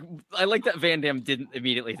 Yeah, like I like that Van Damme didn't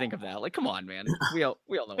immediately think of that. Like, come on, man, we all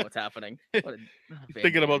know what's happening.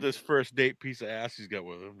 Thinking about this first date piece of ass he's got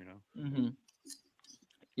with him, you know. Mm-hmm.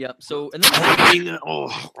 Yep. So and then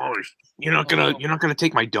you're not gonna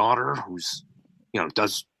take my daughter, who's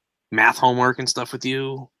does math homework and stuff with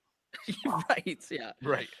you. Right. Yeah.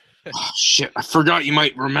 Right. Oh, shit, I forgot you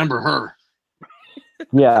might remember her.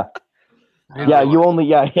 Yeah. Yeah,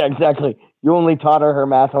 exactly. You only taught her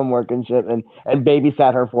math homework and shit, and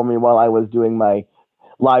babysat her for me while I was doing my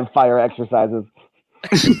live fire exercises.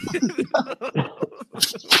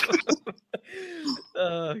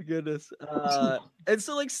 Oh goodness. And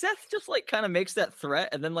so like Seth just like kind of makes that threat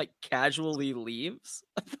and then like casually leaves.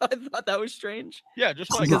 I thought that was strange. Yeah,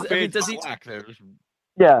 just like does he black there? Just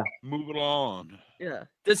move it on. Yeah.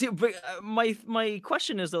 Does he? But my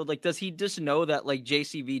question is though, like, does he just know that like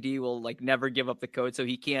JCVD will like never give up the code, so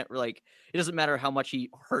he can't like it doesn't matter how much he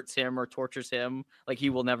hurts him or tortures him, like he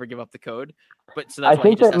will never give up the code. But so that's I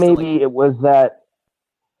think that maybe it was that.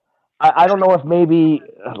 I don't know if maybe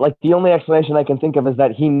like the only explanation I can think of is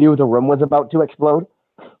that he knew the room was about to explode.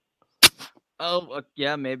 Oh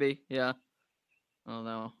yeah, maybe yeah. Oh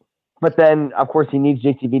no. But then, of course, he needs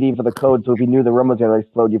JCVD for the code, so if he knew the room was going to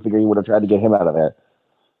explode, you figure he would have tried to get him out of there.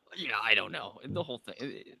 Yeah, I don't know. The whole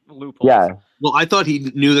thing. Loopholes. Yeah. Well, I thought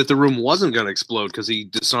he knew that the room wasn't going to explode because he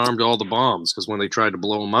disarmed all the bombs, because when they tried to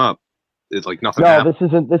blow him up, it's like nothing happened.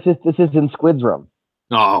 This is in Squid's room.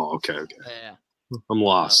 Oh, okay. Yeah. I'm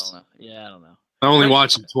lost. I don't know. I only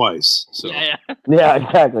watched it twice. So. Yeah. Yeah,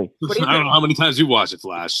 exactly. I don't know how many times you watch it,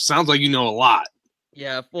 Flash. Sounds like you know a lot.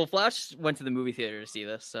 Yeah, well, Flash went to the movie theater to see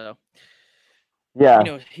this, so yeah,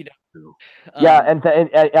 and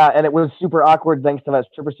it was super awkward thanks to that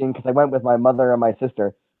stripper scene because I went with my mother and my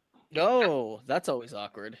sister. No, that's always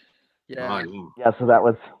awkward. Yeah, yeah, so that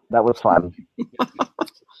was fun.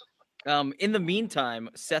 In the meantime,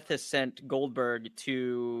 Seth has sent Goldberg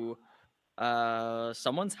to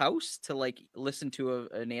someone's house to like listen to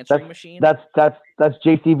an answering machine. That's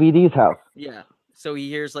JCVD's house. Yeah. So he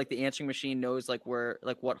hears like the answering machine knows like where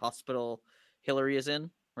like what hospital Hillary is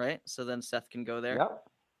in, right? So then Seth can go there. Yep.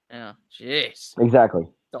 Yeah. Jeez. Exactly.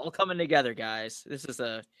 It's all coming together, guys. This is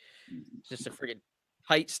just a friggin'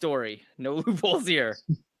 tight story. No loopholes here.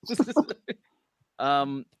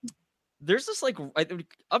 There's this like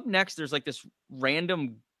up next. There's like this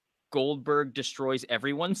random Goldberg destroys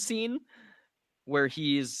everyone scene where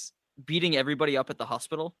he's beating everybody up at the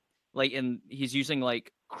hospital. Like, and he's using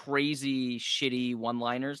like crazy shitty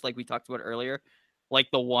one-liners, like we talked about earlier, like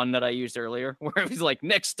the one that I used earlier, where he's like,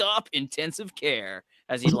 "Next stop, intensive care,"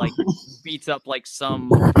 as he like beats up like some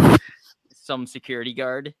security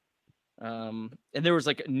guard. And there was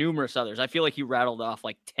like numerous others. I feel like he rattled off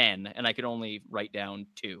like 10, and I could only write down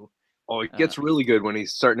 2. Oh, it gets really good when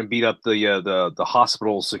he's starting to beat up the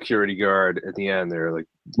hospital security guard at the end. There, like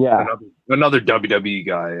another WWE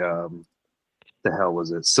guy. The hell was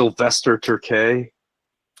it? Sylvester Turkey.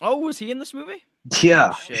 Oh, was he in this movie? Yeah.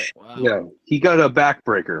 Oh, shit. Wow. Yeah. He got a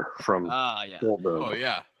backbreaker from Goldberg. Oh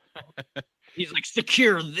yeah. He's like,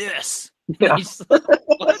 secure this. Yeah. What is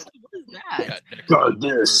that? Guard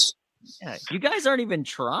this. Yeah, you guys aren't even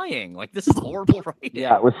trying. Like, this is horrible writing.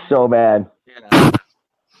 Yeah, it was so bad. Yeah.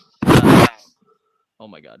 Oh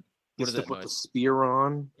my god. What is it? Put the spear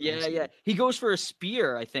on? Yeah. He goes for a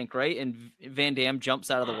spear, I think, right? And Van Damme jumps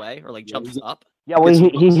out of the way, or like jumps up. Yeah, well, he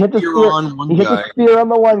hit the spear on one guy. He hit the spear on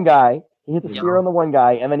the one guy. He hit the spear on the one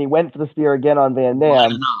guy, and then he went for the spear again on Van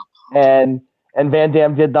Damme. And Van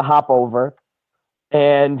Damme did the hop over,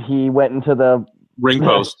 and he went into the ring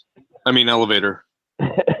post. I mean elevator.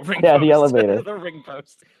 The elevator. The ring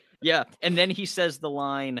post. Yeah, and then he says the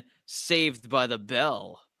line "Saved by the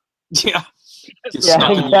bell." Yeah.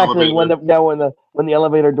 Yeah, exactly. When the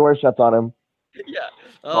elevator door shuts on him. Yeah.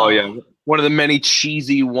 Oh yeah. One of the many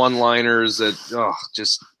cheesy one-liners that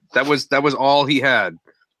That was all he had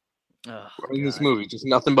Oh, in this God. movie. Just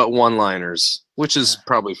nothing but one-liners, which is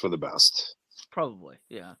probably for the best. Probably,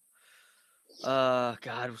 yeah.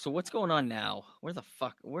 God. So what's going on now? Where the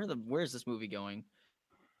fuck? Where's this movie going?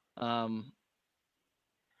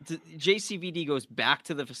 JCVD goes back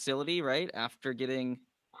to the facility, right? After getting.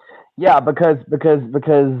 Yeah, because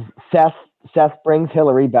Seth brings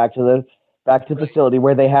Hillary back to the facility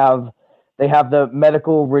where they have the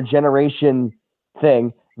medical regeneration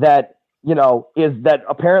thing that is that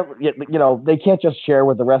apparently they can't just share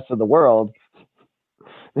with the rest of the world.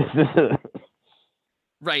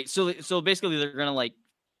 Right. So basically they're gonna like.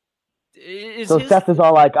 Seth is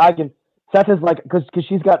all like, Seth is like, because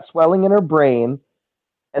she's got swelling in her brain,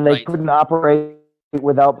 and they couldn't operate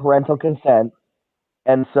without parental consent,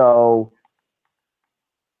 and so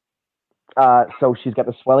she's got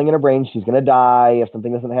the swelling in her brain. She's gonna die if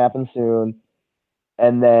something doesn't happen soon,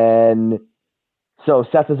 and then so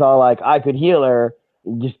Seth is all like, I could heal her,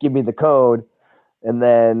 just give me the code, and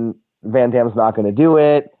then Van Damme's not gonna do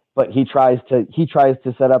it, but he tries to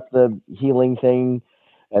set up the healing thing.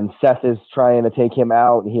 And Seth is trying to take him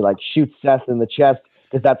out, and he like shoots Seth in the chest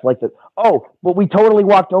because that's like but we totally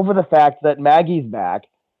walked over the fact that Maggie's back.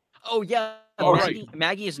 Oh yeah,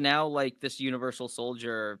 Maggie is now like this universal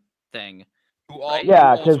soldier thing. Right?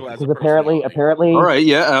 Yeah, because apparently. All right,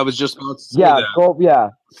 yeah, I was just about to say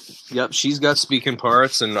that. Yep, she's got speaking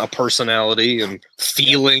parts and a personality and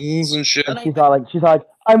feelings and shit. And she's all like,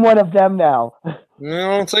 I'm one of them now.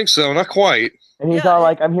 No, I don't think so, not quite. And he's all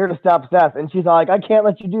like, I'm here to stop Seth. And she's all like, I can't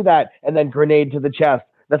let you do that. And then grenade to the chest.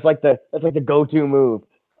 That's like the go-to move.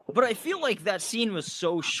 But I feel like that scene was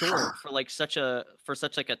so short for such a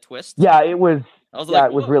twist. Yeah, it was.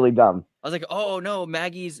 It was really dumb. I was like, oh no,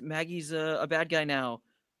 Maggie's a bad guy now.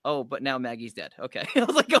 Oh, but now Maggie's dead. Okay. I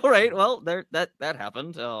was like, all right, well, that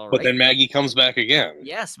happened. All right. But then Maggie comes back again.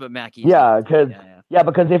 Yes, but Maggie. Because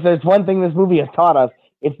if there's one thing this movie has taught us,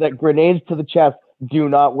 it's that grenades to the chest do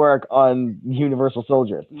not work on universal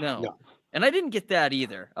soldiers. No. And I didn't get that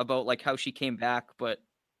either about like how she came back, but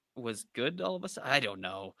was good all of a sudden. I don't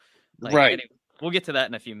know. Right. Anyway, we'll get to that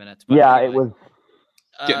in a few minutes. But yeah, anyway, it was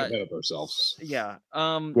getting ahead of ourselves. Yeah.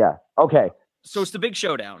 Yeah. Okay. So it's the big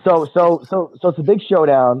showdown. So it's a big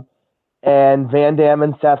showdown, and Van Damme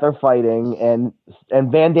and Seth are fighting,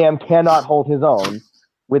 and Van Damme cannot hold his own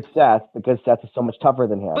with Seth because Seth is so much tougher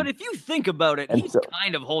than him. But if you think about it, he's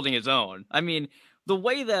kind of holding his own. I mean, the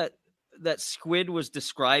way that Squid was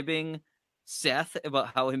describing Seth about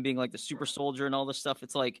how him being like the super soldier and all this stuff,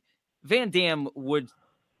 it's like Van Damme would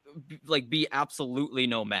be absolutely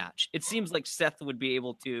no match. It seems like Seth would be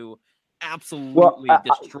able to absolutely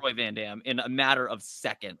destroy Van Damme in a matter of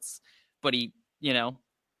seconds, but he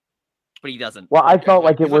doesn't. Well, I felt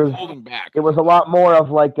like it was a lot more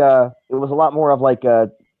of like a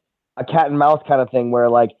cat and mouse kind of thing where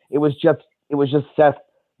like it was just Seth,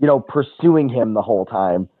 pursuing him the whole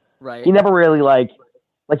time. Right. He never really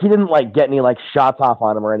he didn't get any shots off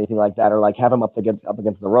on him or anything like that, or have him up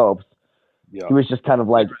against the ropes. Yeah. He was just kind of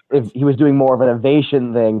if he was doing more of an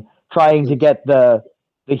evasion thing, trying to get the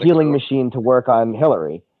healing machine to work on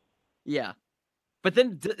Hillary. Yeah. But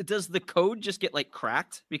then does the code just get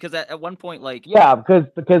cracked? Because at one point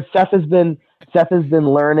because Seth has been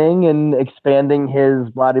learning and expanding his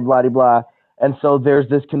blah blah blah, and so there's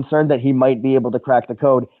this concern that he might be able to crack the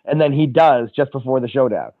code, and then he does just before the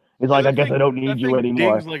showdown. He's like, I guess I don't need you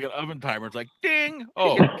anymore. Dings like an oven timer. It's like, ding!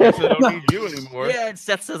 Oh, I guess I don't need you anymore. Yeah, and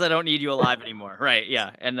Seth says, I don't need you alive anymore. Right,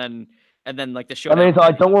 yeah. And then the showdown. And then he's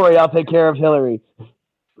like, don't worry, I'll take care of Hillary.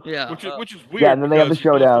 Yeah. Which is weird. Yeah, and then they have the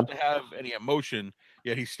showdown. He doesn't have any emotion,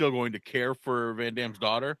 yet he's still going to care for Van Damme's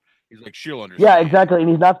daughter. He's like, she'll understand. Yeah, exactly.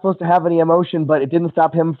 And he's not supposed to have any emotion, but it didn't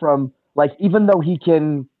stop him from, even though he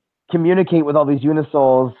can communicate with all these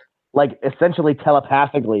UniSols, essentially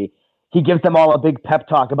telepathically, he gives them all a big pep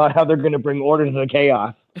talk about how they're going to bring order to the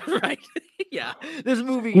chaos. Right. Yeah. This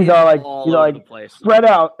movie he's is all over the place. Spread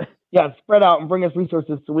out. Yeah, spread out and bring us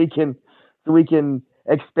resources so we can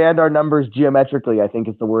expand our numbers geometrically, I think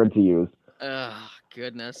is the word to use. Oh,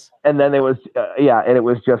 goodness. And then it was and it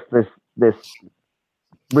was just this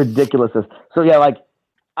ridiculousness. So yeah,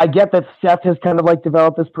 I get that Seth has kind of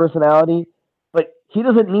developed this personality, but he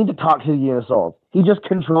doesn't need to talk to the UniSols. He just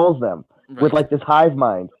controls them with this hive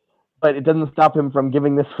mind. But it doesn't stop him from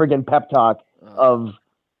giving this friggin' pep talk of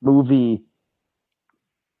movie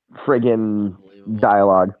friggin'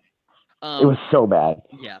 dialogue. It was so bad.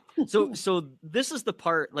 Yeah. So this is the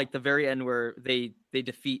part, the very end where they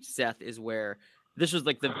defeat Seth is where this was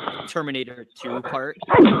the Terminator 2 part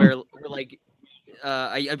where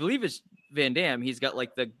I believe it's Van Damme. He's got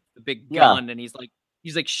the big gun and he's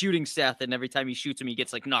he's like shooting Seth, and every time he shoots him, he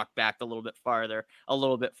gets like knocked back a little bit farther,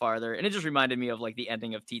 and it just reminded me of like the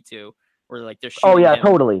ending of T2, where like they're shooting. Oh yeah, him,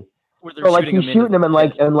 totally. Where So like he's shooting him,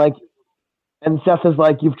 and Seth is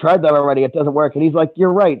like, "You've tried that already. It doesn't work." And he's like,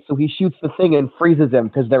 "You're right." So he shoots the thing and freezes him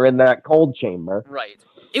because they're in that cold chamber. Right.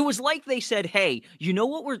 It was like they said, "Hey, you know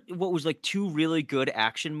what was like two really good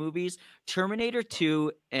action movies? Terminator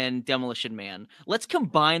 2 and Demolition Man. Let's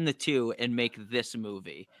combine the two and make this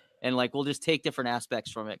movie. And like we'll just take different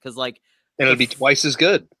aspects from it cuz like and it'll be twice as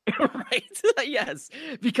good." Right. Yes.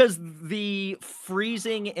 Because the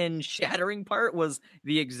freezing and shattering part was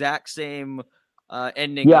the exact same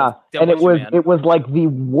ending. Yeah, and it was like the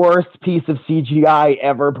worst piece of CGI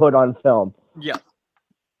ever put on film. Yeah.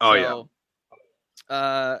 Oh yeah.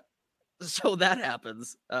 So that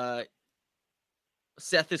happens.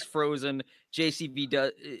 Seth is frozen.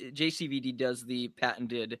 JCVD does the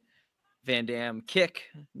patented Van Damme kick,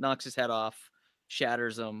 knocks his head off,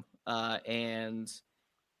 shatters him, and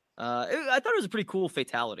I thought it was a pretty cool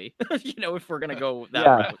fatality. If we're gonna go that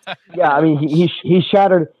route. Yeah, I mean he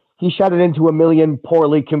shattered into a million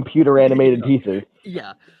poorly computer animated pieces.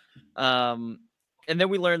 Yeah. And then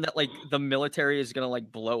we learned that like the military is gonna like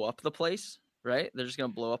blow up the place. Right? They're just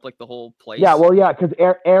gonna blow up like the whole place. Yeah, well, yeah, because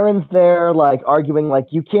Aaron's there, like arguing, like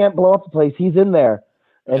you can't blow up the place. He's in there,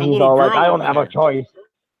 and he's all like, "I don't have a choice."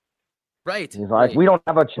 Right. He's like, "We don't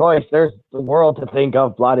have a choice. There's the world to think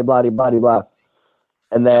of." Blah blah blah blah blah.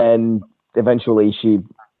 And then eventually he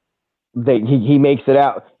makes it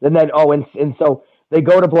out. And then and so they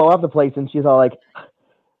go to blow up the place, and she's all like,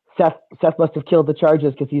 "Seth must have killed the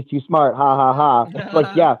charges because he's too smart." Ha ha ha. It's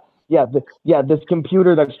like, yeah, this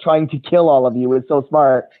computer that's trying to kill all of you is so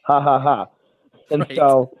smart. Ha ha ha. And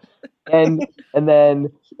so, and then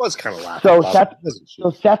she was kind of laughing.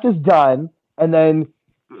 So Seth is done, and then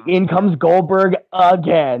in comes Goldberg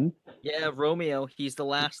again. Yeah, Romeo. He's the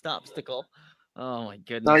last obstacle. Oh my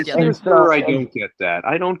goodness. I don't get that.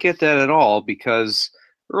 I don't get that at all, because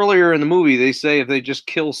earlier in the movie they say if they just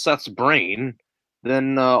kill Seth's brain,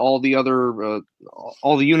 then all the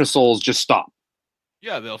UniSols just stop.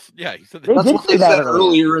 Yeah, he said that. That's what they said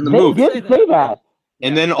earlier in the movie. They did say that.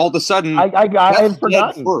 And then all of a sudden, I had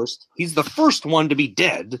forgotten. First, he's the first one to be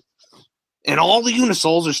dead, and all the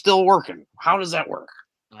UniSols are still working. How does that work?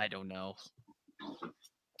 I don't know.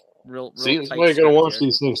 Real See, that's why you're gonna watch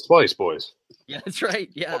these things twice, boys. Yeah, that's right.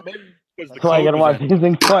 Yeah. That's why I gotta watch these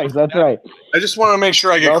things twice. That's right. I just want to make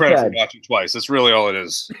sure I get credit for watching twice. That's really all it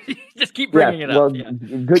is. Just keep bringing it up. Yeah.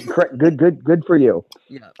 Good for you.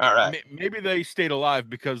 Yeah. All right. Maybe they stayed alive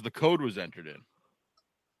because the code was entered in.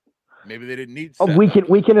 Maybe they didn't need. We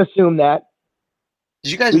can assume that.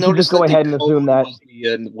 Did you guys notice? Just go ahead and assume that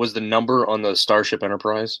was the number on the Starship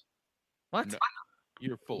Enterprise. What? No,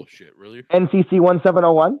 you're full of shit. Really? NCC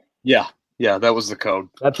 1701. Yeah, that was the code.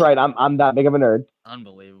 That's right. I'm that big of a nerd.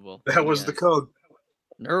 Unbelievable. That was the code.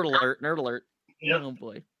 Nerd alert. Yep. Oh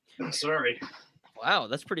boy. I'm sorry. Wow,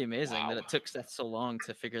 that's pretty amazing that it took Seth so long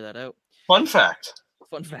to figure that out. Fun fact.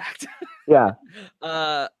 Yeah.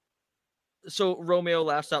 So Romeo,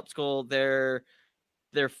 last obstacle, they're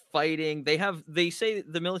fighting. They say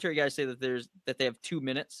the military guys say that they have 2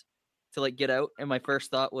 minutes to like get out. And my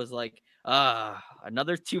first thought was like,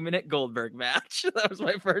 another 2-minute Goldberg match. That was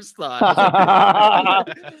my first thought. I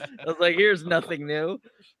was like, here's nothing new.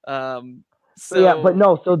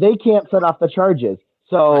 So they can't set off the charges.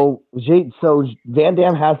 So Van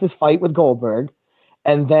Damme has this fight with Goldberg,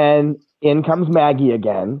 and then in comes Maggie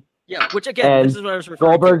again. Yeah, which again, this is what I was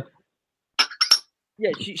referring Goldberg. to.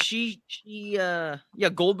 Yeah,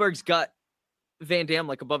 Goldberg's got Van Damme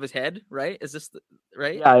like above his head, right? Is this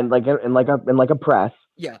right? Yeah, in like a press.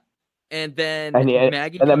 Yeah, and then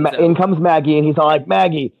Maggie, and then in comes Maggie, and he's all like,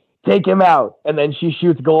 "Maggie, take him out!" And then she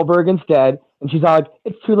shoots Goldberg instead, and she's all like,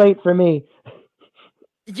 "It's too late for me."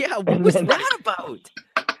 Yeah, what was that about?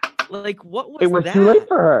 Like, what was that? It was too late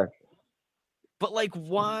for her. But like,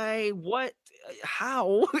 why? What?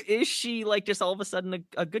 How is she like just all of a sudden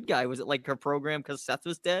a good guy? Was it like her program because Seth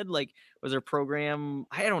was dead? Like, was her program?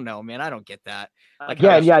 I don't know, man. I don't get that. Like,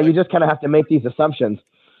 you just kind of have to make these assumptions.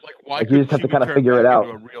 Like, why you just have to kind of figure it out.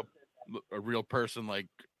 A real person like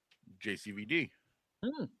JCVD.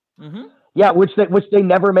 Mm-hmm. Yeah, which they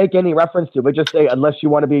never make any reference to, but just say unless you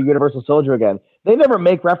want to be a Universal Soldier again. They never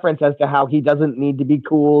make reference as to how he doesn't need to be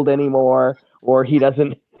cooled anymore, or he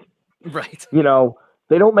doesn't. Right.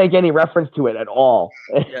 They don't make any reference to it at all.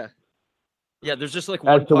 Yeah. There's just like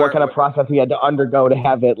as to what kind of process he had to undergo to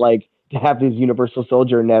have his Universal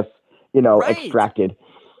Soldier-ness, extracted.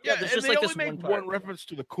 Yeah, there's and just they like only this make one reference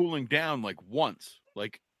to the cooling down like once.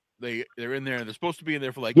 Like they're in there. They're supposed to be in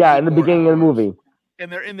there for like in the beginning of the movie.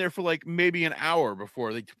 and they're in there for like maybe an hour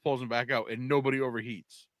before they pulls them back out, and nobody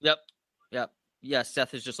overheats. Yep. Yeah,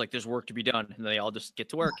 Seth is just like, there's work to be done, and they all just get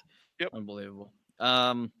to work. Yep. Unbelievable.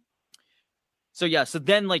 So yeah, so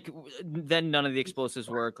then none of the explosives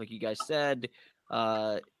work, like you guys said.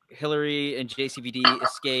 Hillary and JCVD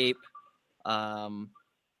escape,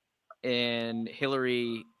 and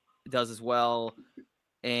Hillary does as well,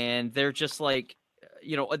 and they're just like,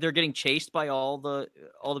 they're getting chased by all the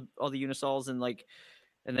UniSols, and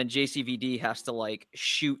then JCVD has to like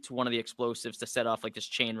shoot one of the explosives to set off like this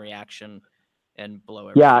chain reaction and blow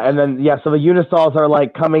everything. Yeah, and then so the UniSols are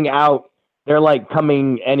like coming out. They're like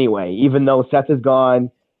coming anyway, even though Seth is gone.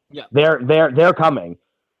 Yeah, they're coming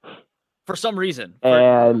for some reason.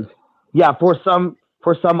 And for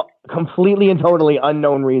some completely and totally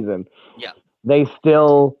unknown reason. Yeah, they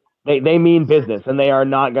mean business, and they are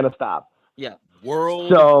not going to stop. Yeah, world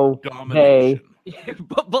domination.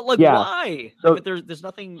 But like, why? So but there's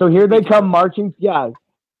nothing. So here they come marching. Yeah.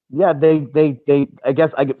 They. I guess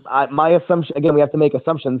my assumption, again, we have to make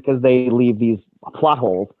assumptions because they leave these plot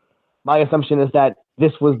holes. My assumption is that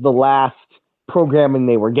this was the last programming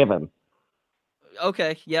they were given.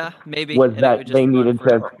 Okay, yeah, maybe. Was that they needed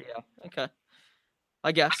to? Yeah, okay.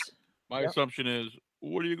 I guess. My assumption is,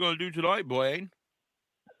 what are you going to do tonight, Blaine?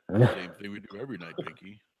 Same thing we do every night,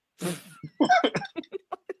 Pinky.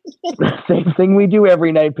 Same thing we do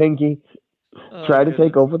every night, Pinky. Try to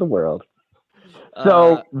take over the world.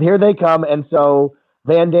 So here they come, and so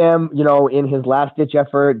Van Damme, in his last-ditch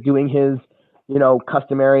effort, doing his,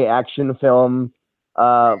 customary action film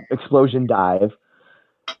explosion dive,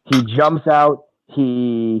 he jumps out.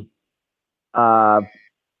 He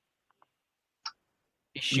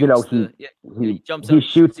shoots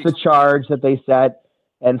the charge that they set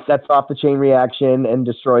and sets off the chain reaction and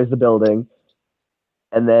destroys the building,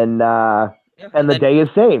 and then the day is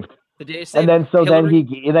saved. The day is saved. And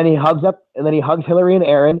then he hugs Hillary and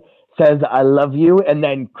Aaron, says "I love you," and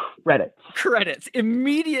then credits.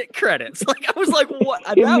 Immediate credits. Like, I was like, what?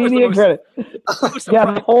 Immediate credits.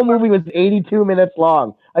 Yeah, the whole movie was 82 minutes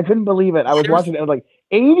long. I couldn't believe it. I was watching it. I was like,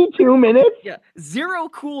 82 minutes? Yeah, zero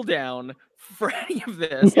cooldown for any of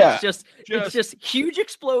this. Yeah. It's just huge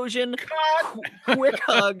explosion, quick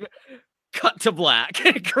hug, cut to black,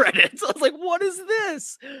 credits. I was like, what is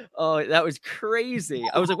this? Oh, that was crazy.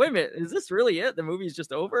 I was like, wait a minute, is this really it? The movie's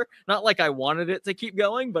just over? Not like I wanted it to keep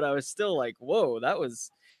going, but I was still like, whoa,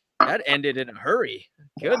 that ended in a hurry.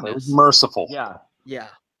 Goodness. It was merciful. Yeah.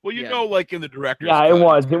 Well, like in the director's cut. Yeah, it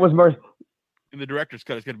was merciful. In the director's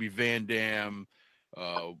cut, it's going to be Van Damme.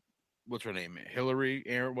 What's her name? Hillary?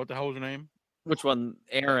 Aaron? What the hell was her name? Which one?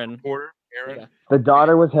 Aaron. Porter? Aaron? Yeah. The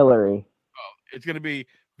daughter was Hillary. Oh, it's going to be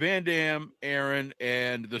Van Damme, Aaron,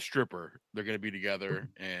 and the stripper. They're going to be together,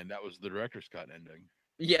 and that was the director's cut ending.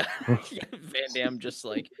 Yeah. Van Damme just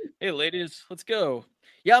like, hey, ladies, let's go.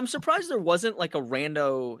 Yeah, I'm surprised there wasn't like a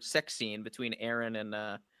rando sex scene between Aaron and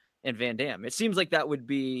Van Damme. It seems like that would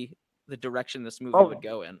be the direction this movie would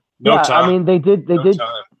go in. I mean, they did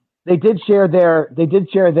share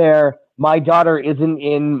their my daughter isn't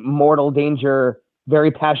in mortal danger,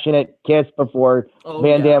 very passionate kiss before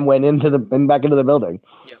Van Damme went back into the building.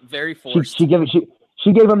 Yeah, very forced. She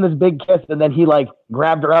gave him this big kiss, and then he like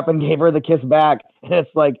grabbed her up and gave her the kiss back. And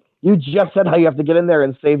it's like, you just said how you have to get in there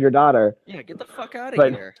and save your daughter. Yeah, get the fuck out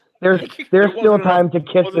of here. There's still time to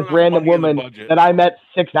kiss this random woman that I met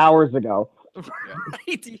 6 hours ago.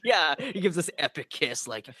 Right? Yeah, he gives this epic kiss,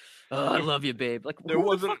 like, "Oh, I love you, babe." Like, there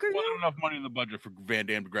wasn't enough money in the budget for Van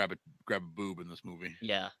Damme to grab a boob in this movie.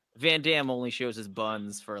 Yeah, Van Damme only shows his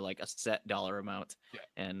buns for like a set dollar amount,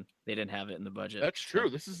 and they didn't have it in the budget. That's true.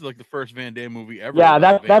 This is like the first Van Damme movie ever. Yeah,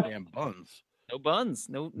 that's Van Damme buns. No buns.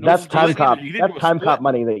 No. That's time cop. That's time cop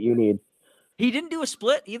money that you need. He didn't do a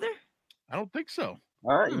split either. I don't think so.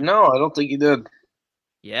 No, I don't think he did.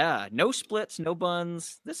 Yeah, no splits, no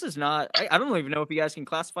buns. This is not. I don't even know if you guys can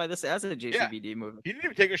classify this as a JCVD movie. He didn't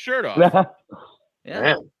even take his shirt off.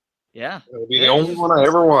 Yeah. It'll be the only one I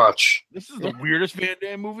ever watch. This is the weirdest Van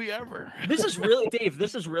Damme movie ever. This is really, Dave.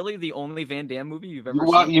 This is really the only Van Damme movie you've ever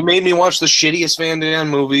seen. You made me watch the shittiest Van Damme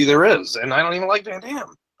movie there is, and I don't even like Van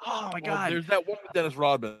Damme. Oh my god! There's that one with Dennis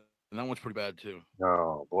Rodman, and that one's pretty bad too.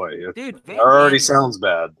 Oh boy, dude, it already sounds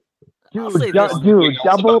bad.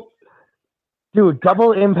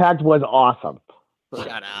 Double Impact was awesome.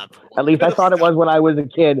 Shut up. At least I thought it was when I was a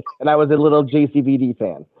kid and I was a little JCVD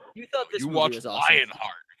fan. You thought this movie watch was awesome.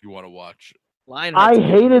 Lionheart if you want to watch. I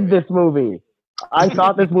hated this movie. I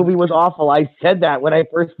thought this movie was awful. I said that when I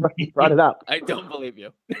first brought it up. I don't believe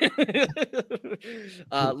you.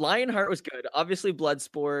 Lionheart was good. Obviously,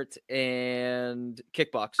 Bloodsport and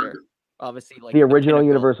Kickboxer. Obviously, like the original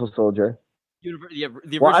Universal Soldier.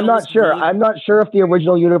 The Well, I'm original not was sure. really- I'm not sure if the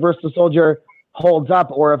original Universal Soldier holds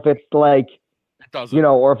up, or if it's like, It doesn't.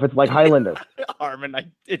 or if it's like Highlander. Armin,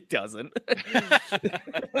 it doesn't.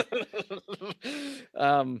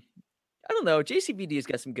 I don't know. JCVD's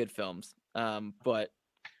got some good films, but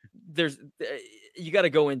there's you got to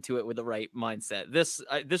go into it with the right mindset. This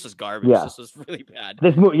was garbage. Yeah. This was really bad.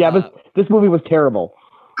 This movie, this movie was terrible,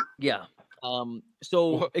 Yeah.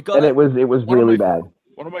 So it and it was one of really my- bad.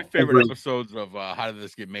 One of my favorite episodes of How Did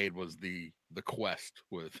This Get Made was the quest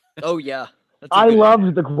with. Oh yeah. That's a I good-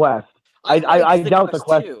 loved the quest. I liked doubt the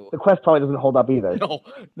quest. too. The quest probably doesn't hold up either.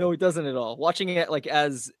 No, it doesn't at all. Watching it like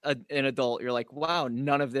as an adult, you're like, wow,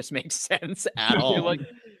 none of this makes sense at all. Like,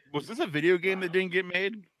 was this a video game that didn't get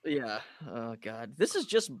made? Yeah. Oh god. This is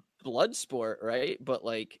just blood sport, right? But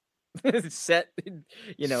like set, in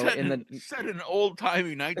the set in old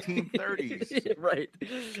timey 1930s. right.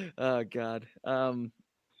 Oh god.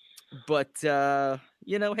 But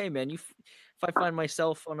hey man, if I find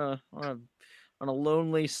myself on a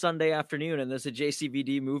lonely Sunday afternoon and there's a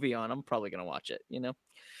JCVD movie on, I'm probably gonna watch it.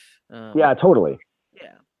 Yeah, totally.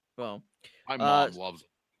 Yeah. Well, My mom loves it.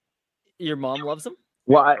 Your mom loves them?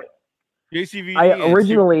 Well,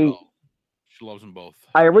 JCVD. She loves them both.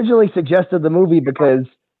 I originally suggested the movie because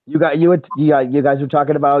you guys were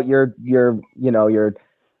talking about your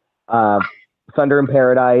Thunder in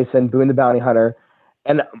Paradise and Boone the Bounty Hunter,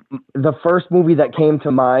 and the first movie that came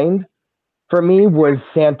to mind for me was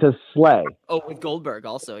Santa's Sleigh. Oh, with Goldberg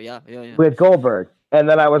also, yeah. With Goldberg, and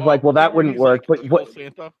then I was like, well, that wouldn't work. But what?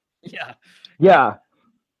 Santa? Yeah.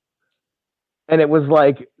 And it was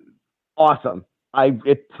like awesome. I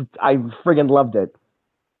friggin' loved it.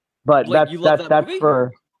 But Wait, you love that movie?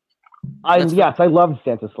 Yes, I loved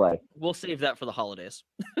Santa's Sleigh. We'll save that for the holidays.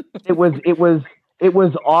 It was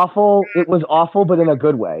awful. It was awful, but in a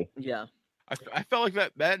good way. Yeah. I felt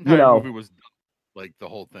like that entire movie was like the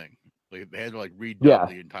whole thing. Like they had to like redub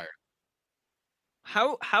the entire.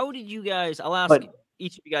 How did you guys? I'll ask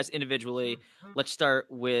each of you guys individually. Let's start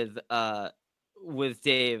with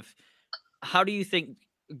Dave. How do you think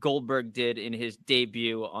Goldberg did in his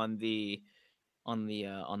debut on the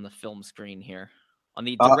film screen here? On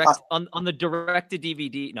the direct on the direct to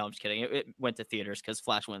DVD. No, I'm just kidding. It went to theaters because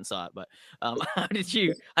Flash went and saw it. But how do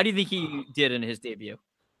you think he did in his debut?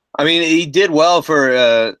 I mean, he did well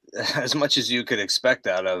for as much as you could expect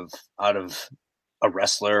out of a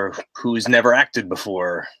wrestler who's never acted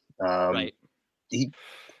before. Right. He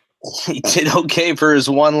did okay for his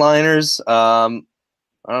one-liners. I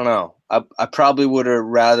don't know. I probably would have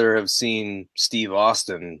rather have seen Steve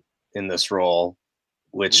Austin in this role,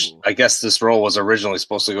 which I guess this role was originally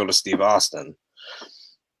supposed to go to Steve Austin.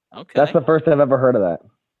 Okay. That's the first I've ever heard of that.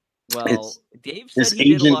 Well, Dave said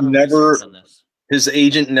he did a lot of research on this. His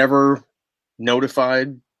agent never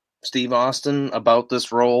notified Steve Austin about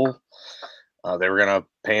this role. They were going to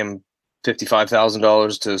pay him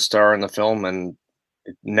 $55,000 to star in the film, and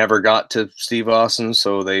it never got to Steve Austin,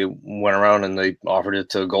 so they went around and they offered it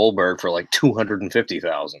to Goldberg for like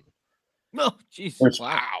 $250,000. Oh, Jesus!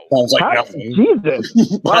 Wow, sounds like nothing.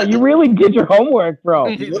 Jesus! Wow, you really did your homework, bro.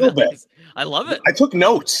 A little bit. I love it. I took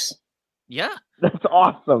notes. Yeah, that's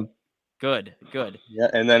awesome. Good. Yeah,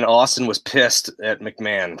 and then Austin was pissed at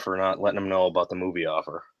McMahon for not letting him know about the movie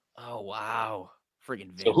offer. Oh wow,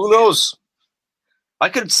 friggin' Vince. So who knows? I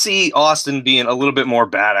could see Austin being a little bit more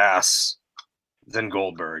badass than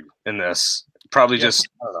Goldberg in this. Probably just,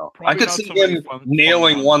 I don't know. I could see him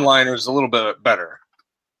nailing one-liners a little bit better.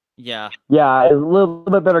 Yeah, a little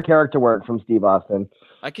bit better character work from Steve Austin.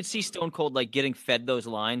 I could see Stone Cold like getting fed those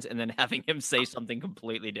lines and then having him say something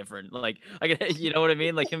completely different. Like, you know what I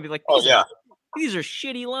mean? Like him be like, these are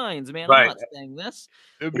shitty lines, man. Right. I'm not saying this.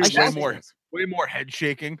 It would be way more head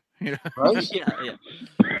shaking. You know? Right? Yeah.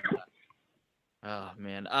 Oh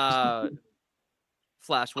man.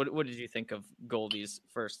 Flash, what did you think of Goldie's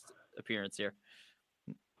first appearance here?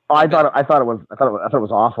 Oh, I thought it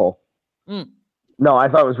was awful. No, I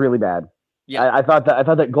thought it was really bad. Yeah, I thought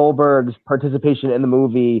that Goldberg's participation in the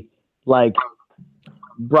movie, like,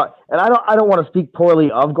 brought. And I don't want to speak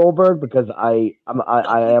poorly of Goldberg because I am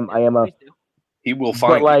a. He will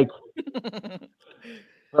find.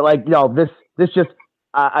 But like, no, this just.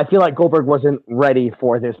 I feel like Goldberg wasn't ready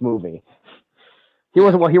for this movie. He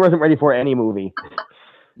wasn't ready for any movie.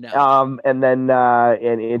 No. And then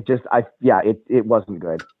and it just it wasn't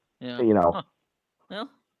good. Yeah. Well.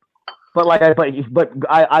 But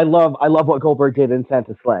I love what Goldberg did in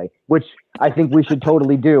Santa's Sleigh, which I think we should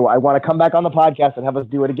totally do. I want to come back on the podcast and have us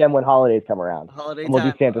do it again when holidays come around. Holiday and we'll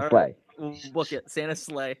time. do Santa's Sleigh. Right. We'll book it. Santa's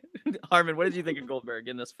Sleigh. Harmon, what did you think of Goldberg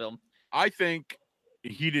in this film? I think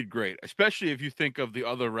he did great, especially if you think of the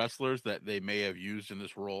other wrestlers that they may have used in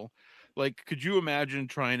this role. Like, could you imagine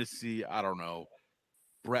trying to see, I don't know,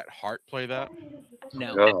 Bret Hart play that?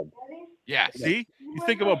 No. God. Yeah, see? You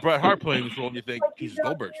think about Bret Hart playing this role and you think, Jesus,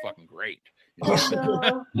 Goldberg's fucking great. You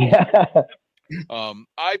know? Yeah.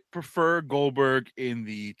 I prefer Goldberg in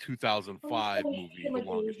the 2005 movie, The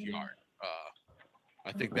Longest Yard.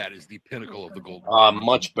 I think that is the pinnacle of the Goldberg.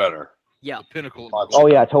 Much better. Yeah. The pinnacle of Oh, the Oh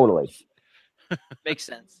Goldberg. yeah, totally. Makes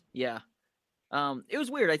sense. Yeah. It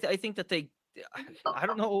was weird. I think that I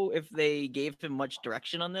don't know if they gave him much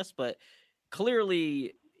direction on this, but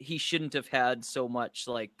clearly he shouldn't have had so much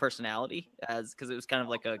like personality because it was kind of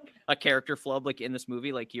like a character flub like in this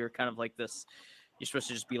movie. Like you're kind of like this, you're supposed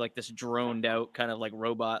to just be like this droned out kind of like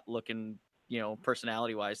robot looking,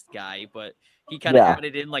 personality wise guy, but he kind of had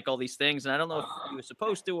it in like all these things. And I don't know if he was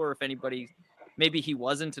supposed to, or if maybe he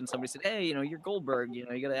wasn't, and somebody said, hey, you're Goldberg, you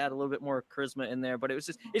got to add a little bit more charisma in there. But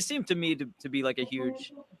it seemed to me to be like a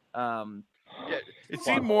huge, yeah, it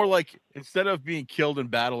seemed more like instead of being killed in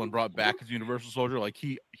battle and brought back as a Universal Soldier, like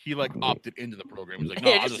he like opted into the program. He's like,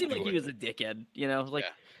 no, it I'll just seemed like he was a dickhead, like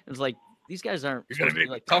it was like these guys aren't. You're gonna supposed to make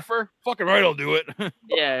be like tougher? Fucking right, I'll do it.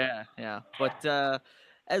 yeah. But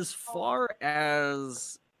as far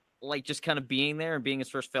as like just kind of being there and being his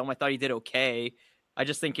first film, I thought he did okay. I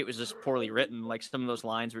just think it was just poorly written. Like some of those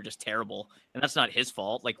lines were just terrible, and that's not his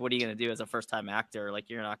fault. Like, what are you gonna do as a first-time actor? Like,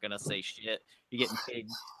 you're not gonna say shit. You're getting paid.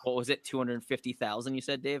 What was it? 250,000? You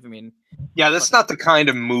said, Dave. I mean, yeah, that's not the kind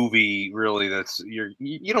of movie really.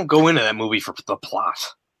 You don't go into that movie for the plot,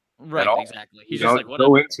 right? Exactly. He's you just don't like,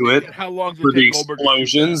 go into it. How long for the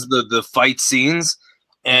explosions, the fight scenes,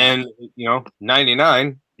 and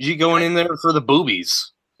 99. You going in there for the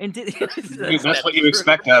boobies. And that's what you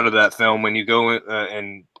expect out of that film when you go in,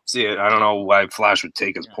 and see it. I don't know why Flash would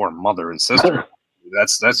take his poor mother and sister.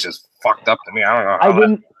 That's just fucked up to me. I don't know. I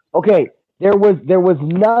didn't. Okay, there was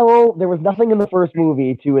nothing in the first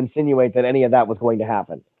movie to insinuate that any of that was going to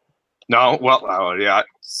happen. No, well, yeah.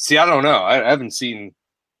 See, I don't know. I haven't seen,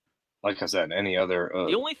 like I said, any other.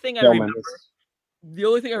 The only thing I remember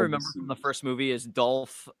from the first movie is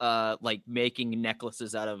Dolph, like making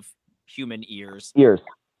necklaces out of human ears. Yeah.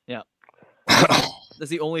 That's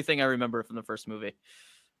the only thing I remember from the first movie.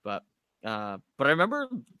 But I remember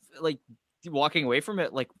like walking away from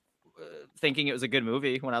it, like thinking it was a good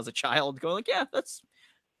movie when I was a child, going like, yeah, I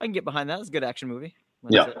can get behind that. It's a good action movie.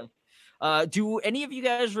 Do any of you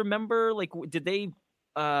guys remember, like, did they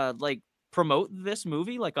like promote this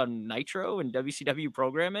movie like on Nitro and WCW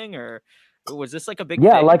programming, or was this like a big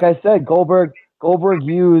thing? Like I said, Goldberg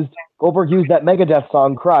used that Megadeth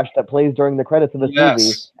song "Crush" that plays during the credits of this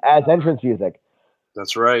movie as entrance music.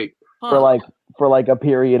 That's right. For like a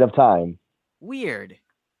period of time. Weird.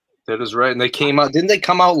 That is right. And they came out. Didn't they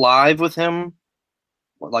come out live with him?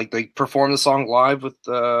 Like they performed the song live with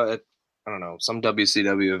at, I don't know, some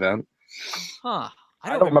WCW event. Huh.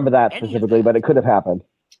 I don't remember that specifically, but it could have happened.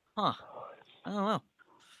 Huh. I don't know.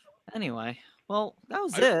 Anyway. Well, that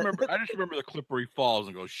was it. I just remember the clip where he falls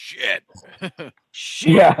and goes, shit.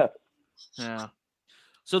 Shit. Yeah.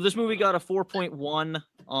 So this movie got a 4.1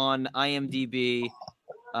 on IMDb.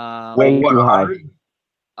 Way too high.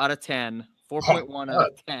 Out of 10. 4.1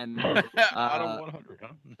 out of 10. Out of 100,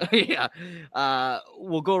 huh? Yeah.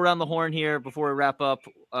 We'll go around the horn here before we wrap up.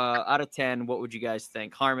 Out of 10, what would you guys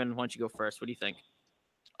think? Harmon, why don't you go first? What do you think?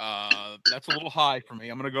 That's a little high for me.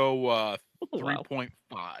 I'm going to go 3.5.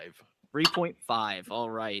 3.5. All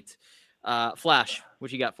right. Flash,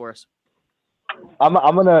 what you got for us? I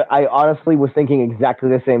honestly was thinking exactly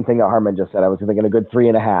the same thing that Harmon just said. I was thinking a good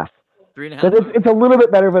 3.5. 3.5. Because it's a little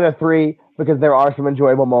bit better than a 3 because there are some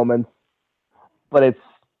enjoyable moments, but it's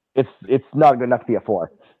not good enough to be a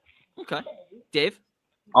 4. Okay. Dave?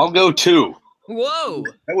 I'll go 2. Whoa.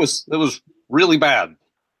 That was really bad.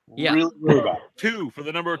 Yeah. Really bad. 2 for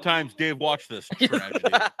the number of times Dave watched this tragedy.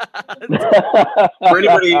 For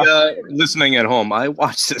anybody listening at home, I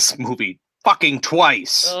watched this movie fucking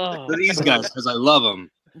twice for these guys because I love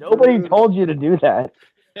them. Nobody told you to do that.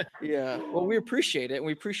 Yeah. Well, we appreciate it, and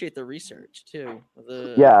we appreciate the research too.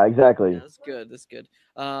 Yeah, exactly. Yeah, that's good.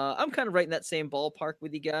 I'm kind of right in that same ballpark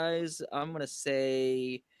with you guys. I'm gonna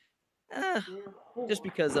say, just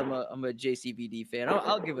because I'm a JCVD fan,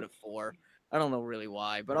 I'll give it a 4. I don't know really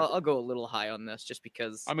why, but I'll go a little high on this just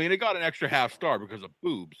because. I mean, it got an extra half star because of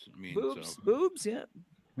boobs. I mean, boobs,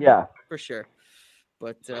 yeah, for sure.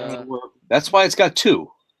 But that's why it's got 2.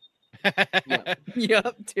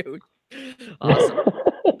 Yep, dude. Awesome.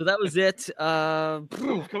 So that was it.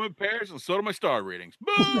 Boobs come in pairs, and so do my star ratings.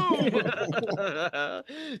 Boom.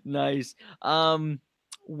 Nice.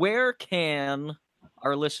 Where can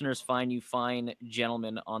our listeners find you fine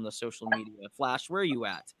gentlemen on the social media? Flash, where are you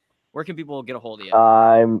at? Where can people get a hold of you?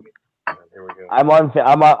 I'm on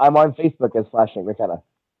Facebook as Flash Nick Mckenna.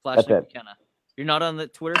 Flash Nick McKenna. You're not on the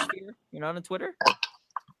Twitter sphere? You're not on Twitter?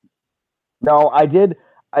 No, I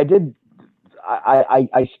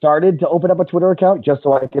started to open up a Twitter account just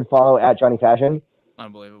so I could follow at Johnny Fashion.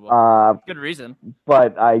 Unbelievable. Good reason.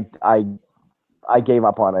 But I gave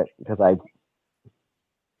up on it because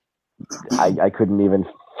I couldn't even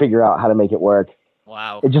figure out how to make it work.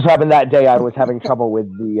 Wow. It just happened that day I was having trouble with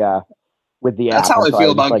the app. That's how I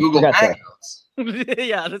feel about Google Hangouts.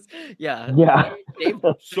 Yeah. Dave,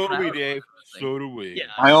 So do we, Dave. So do we. Yeah.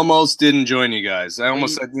 I almost didn't join you guys. I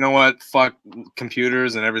almost said, you know what? Fuck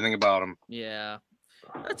computers and everything about them. Yeah.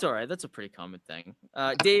 That's all right. That's a pretty common thing.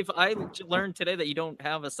 Dave, I learned today that you don't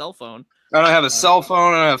have a cell phone. I don't have a cell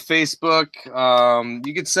phone. I don't have Facebook.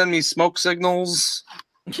 You can send me smoke signals.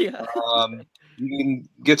 Yeah. You can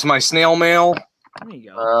get to my snail mail. There you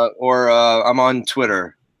go. Or I'm on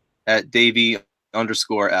Twitter at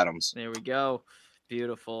Davey_Adams. There we go.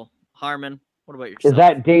 Beautiful. Harmon, what about yourself? Is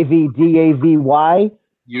that Davey, Davy?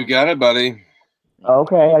 You got it, buddy.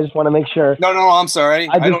 Okay, I just want to make sure. No, I'm sorry.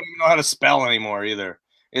 I don't even know how to spell anymore either.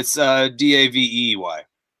 It's Davey. EY.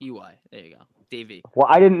 There you go. Davey. Well,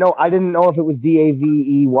 I didn't know if it was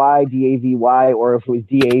Davey, Davy, or if it was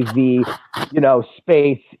Dav,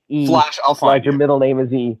 space E. Flash, I'll find like your middle name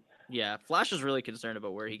is E. Yeah, Flash is really concerned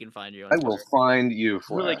about where he can find you. I will find you.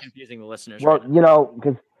 Flash. Really confusing the listeners. Well, right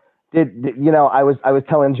because I was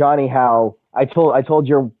telling Johnny how I told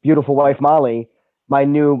your beautiful wife Molly my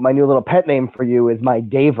new little pet name for you is my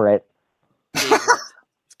Daverett.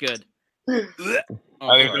 It's good. I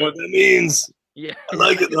don't know what that means. Yeah, I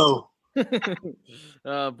like it though.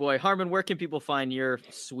 Boy, Harmon, where can people find your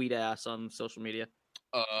sweet ass on social media?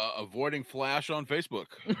 Avoiding Flash on Facebook.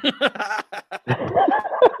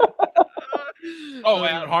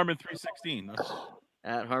 At Harmon316.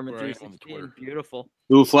 At Harmon316. Beautiful.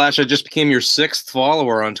 Ooh, Flash, I just became your 6th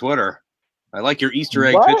follower on Twitter. I like your Easter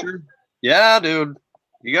egg What? picture. Yeah, dude.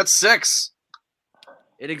 You got 6.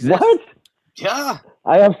 It exists. What? Yeah.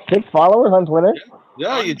 I have 6 followers on Twitter?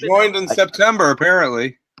 Yeah, you joined in September,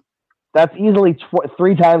 apparently. That's easily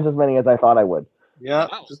 3 times as many as I thought I would. Yeah.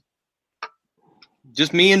 Wow.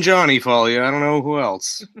 Just me and Johnny follow you. I don't know who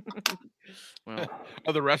else. Well,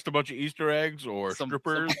 are the rest a bunch of Easter eggs or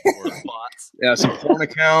strippers or bots? Yeah, some porn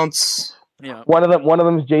accounts. Yeah. One of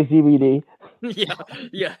them is JCVD.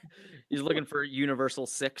 Yeah. He's looking for Universal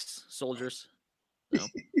 6 soldiers.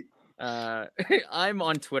 No. I'm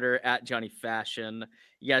on Twitter at Johnny Fashion.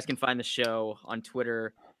 You guys can find the show on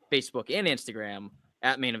Twitter, Facebook, and Instagram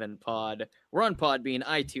at Main Event Pod. We're on Podbean,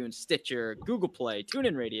 iTunes, Stitcher, Google Play,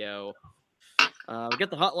 TuneIn Radio. We get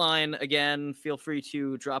the hotline again. Feel free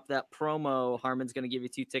to drop that promo. Harmon's going to give you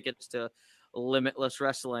 2 tickets to Limitless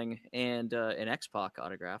Wrestling and an X-Pac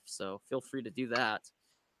autograph. So feel free to do that.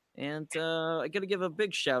 And I got to give a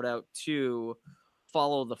big shout out to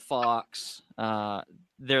Follow the Fox.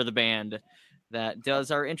 They're the band that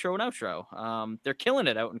does our intro and outro. They're killing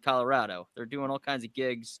it out in Colorado. They're doing all kinds of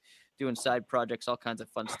gigs, doing side projects, all kinds of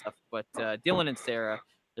fun stuff. But Dylan and Sarah,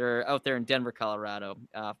 they're out there in Denver, Colorado.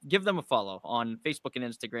 Give them a follow on Facebook and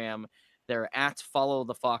Instagram. They're at Follow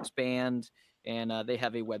the Fox Band, and they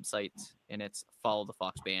have a website, and it's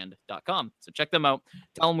followthefoxband.com. So check them out.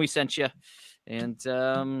 Tell them we sent you. And that's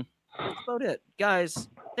about it. Guys,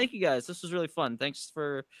 thank you guys. This was really fun. Thanks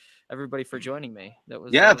for everybody for joining me. That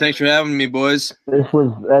was thanks for having me, boys. This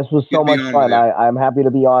was so much fun. I'm happy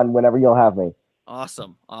to be on whenever you'll have me.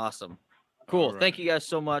 Awesome. Cool. Right. Thank you guys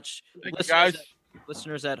so much. Thank you guys.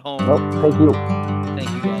 Listeners at home. Nope, thank you. Thank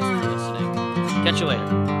you guys for listening. Catch you later.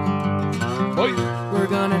 We're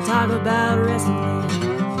gonna talk about wrestling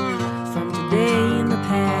from today in the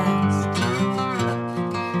past.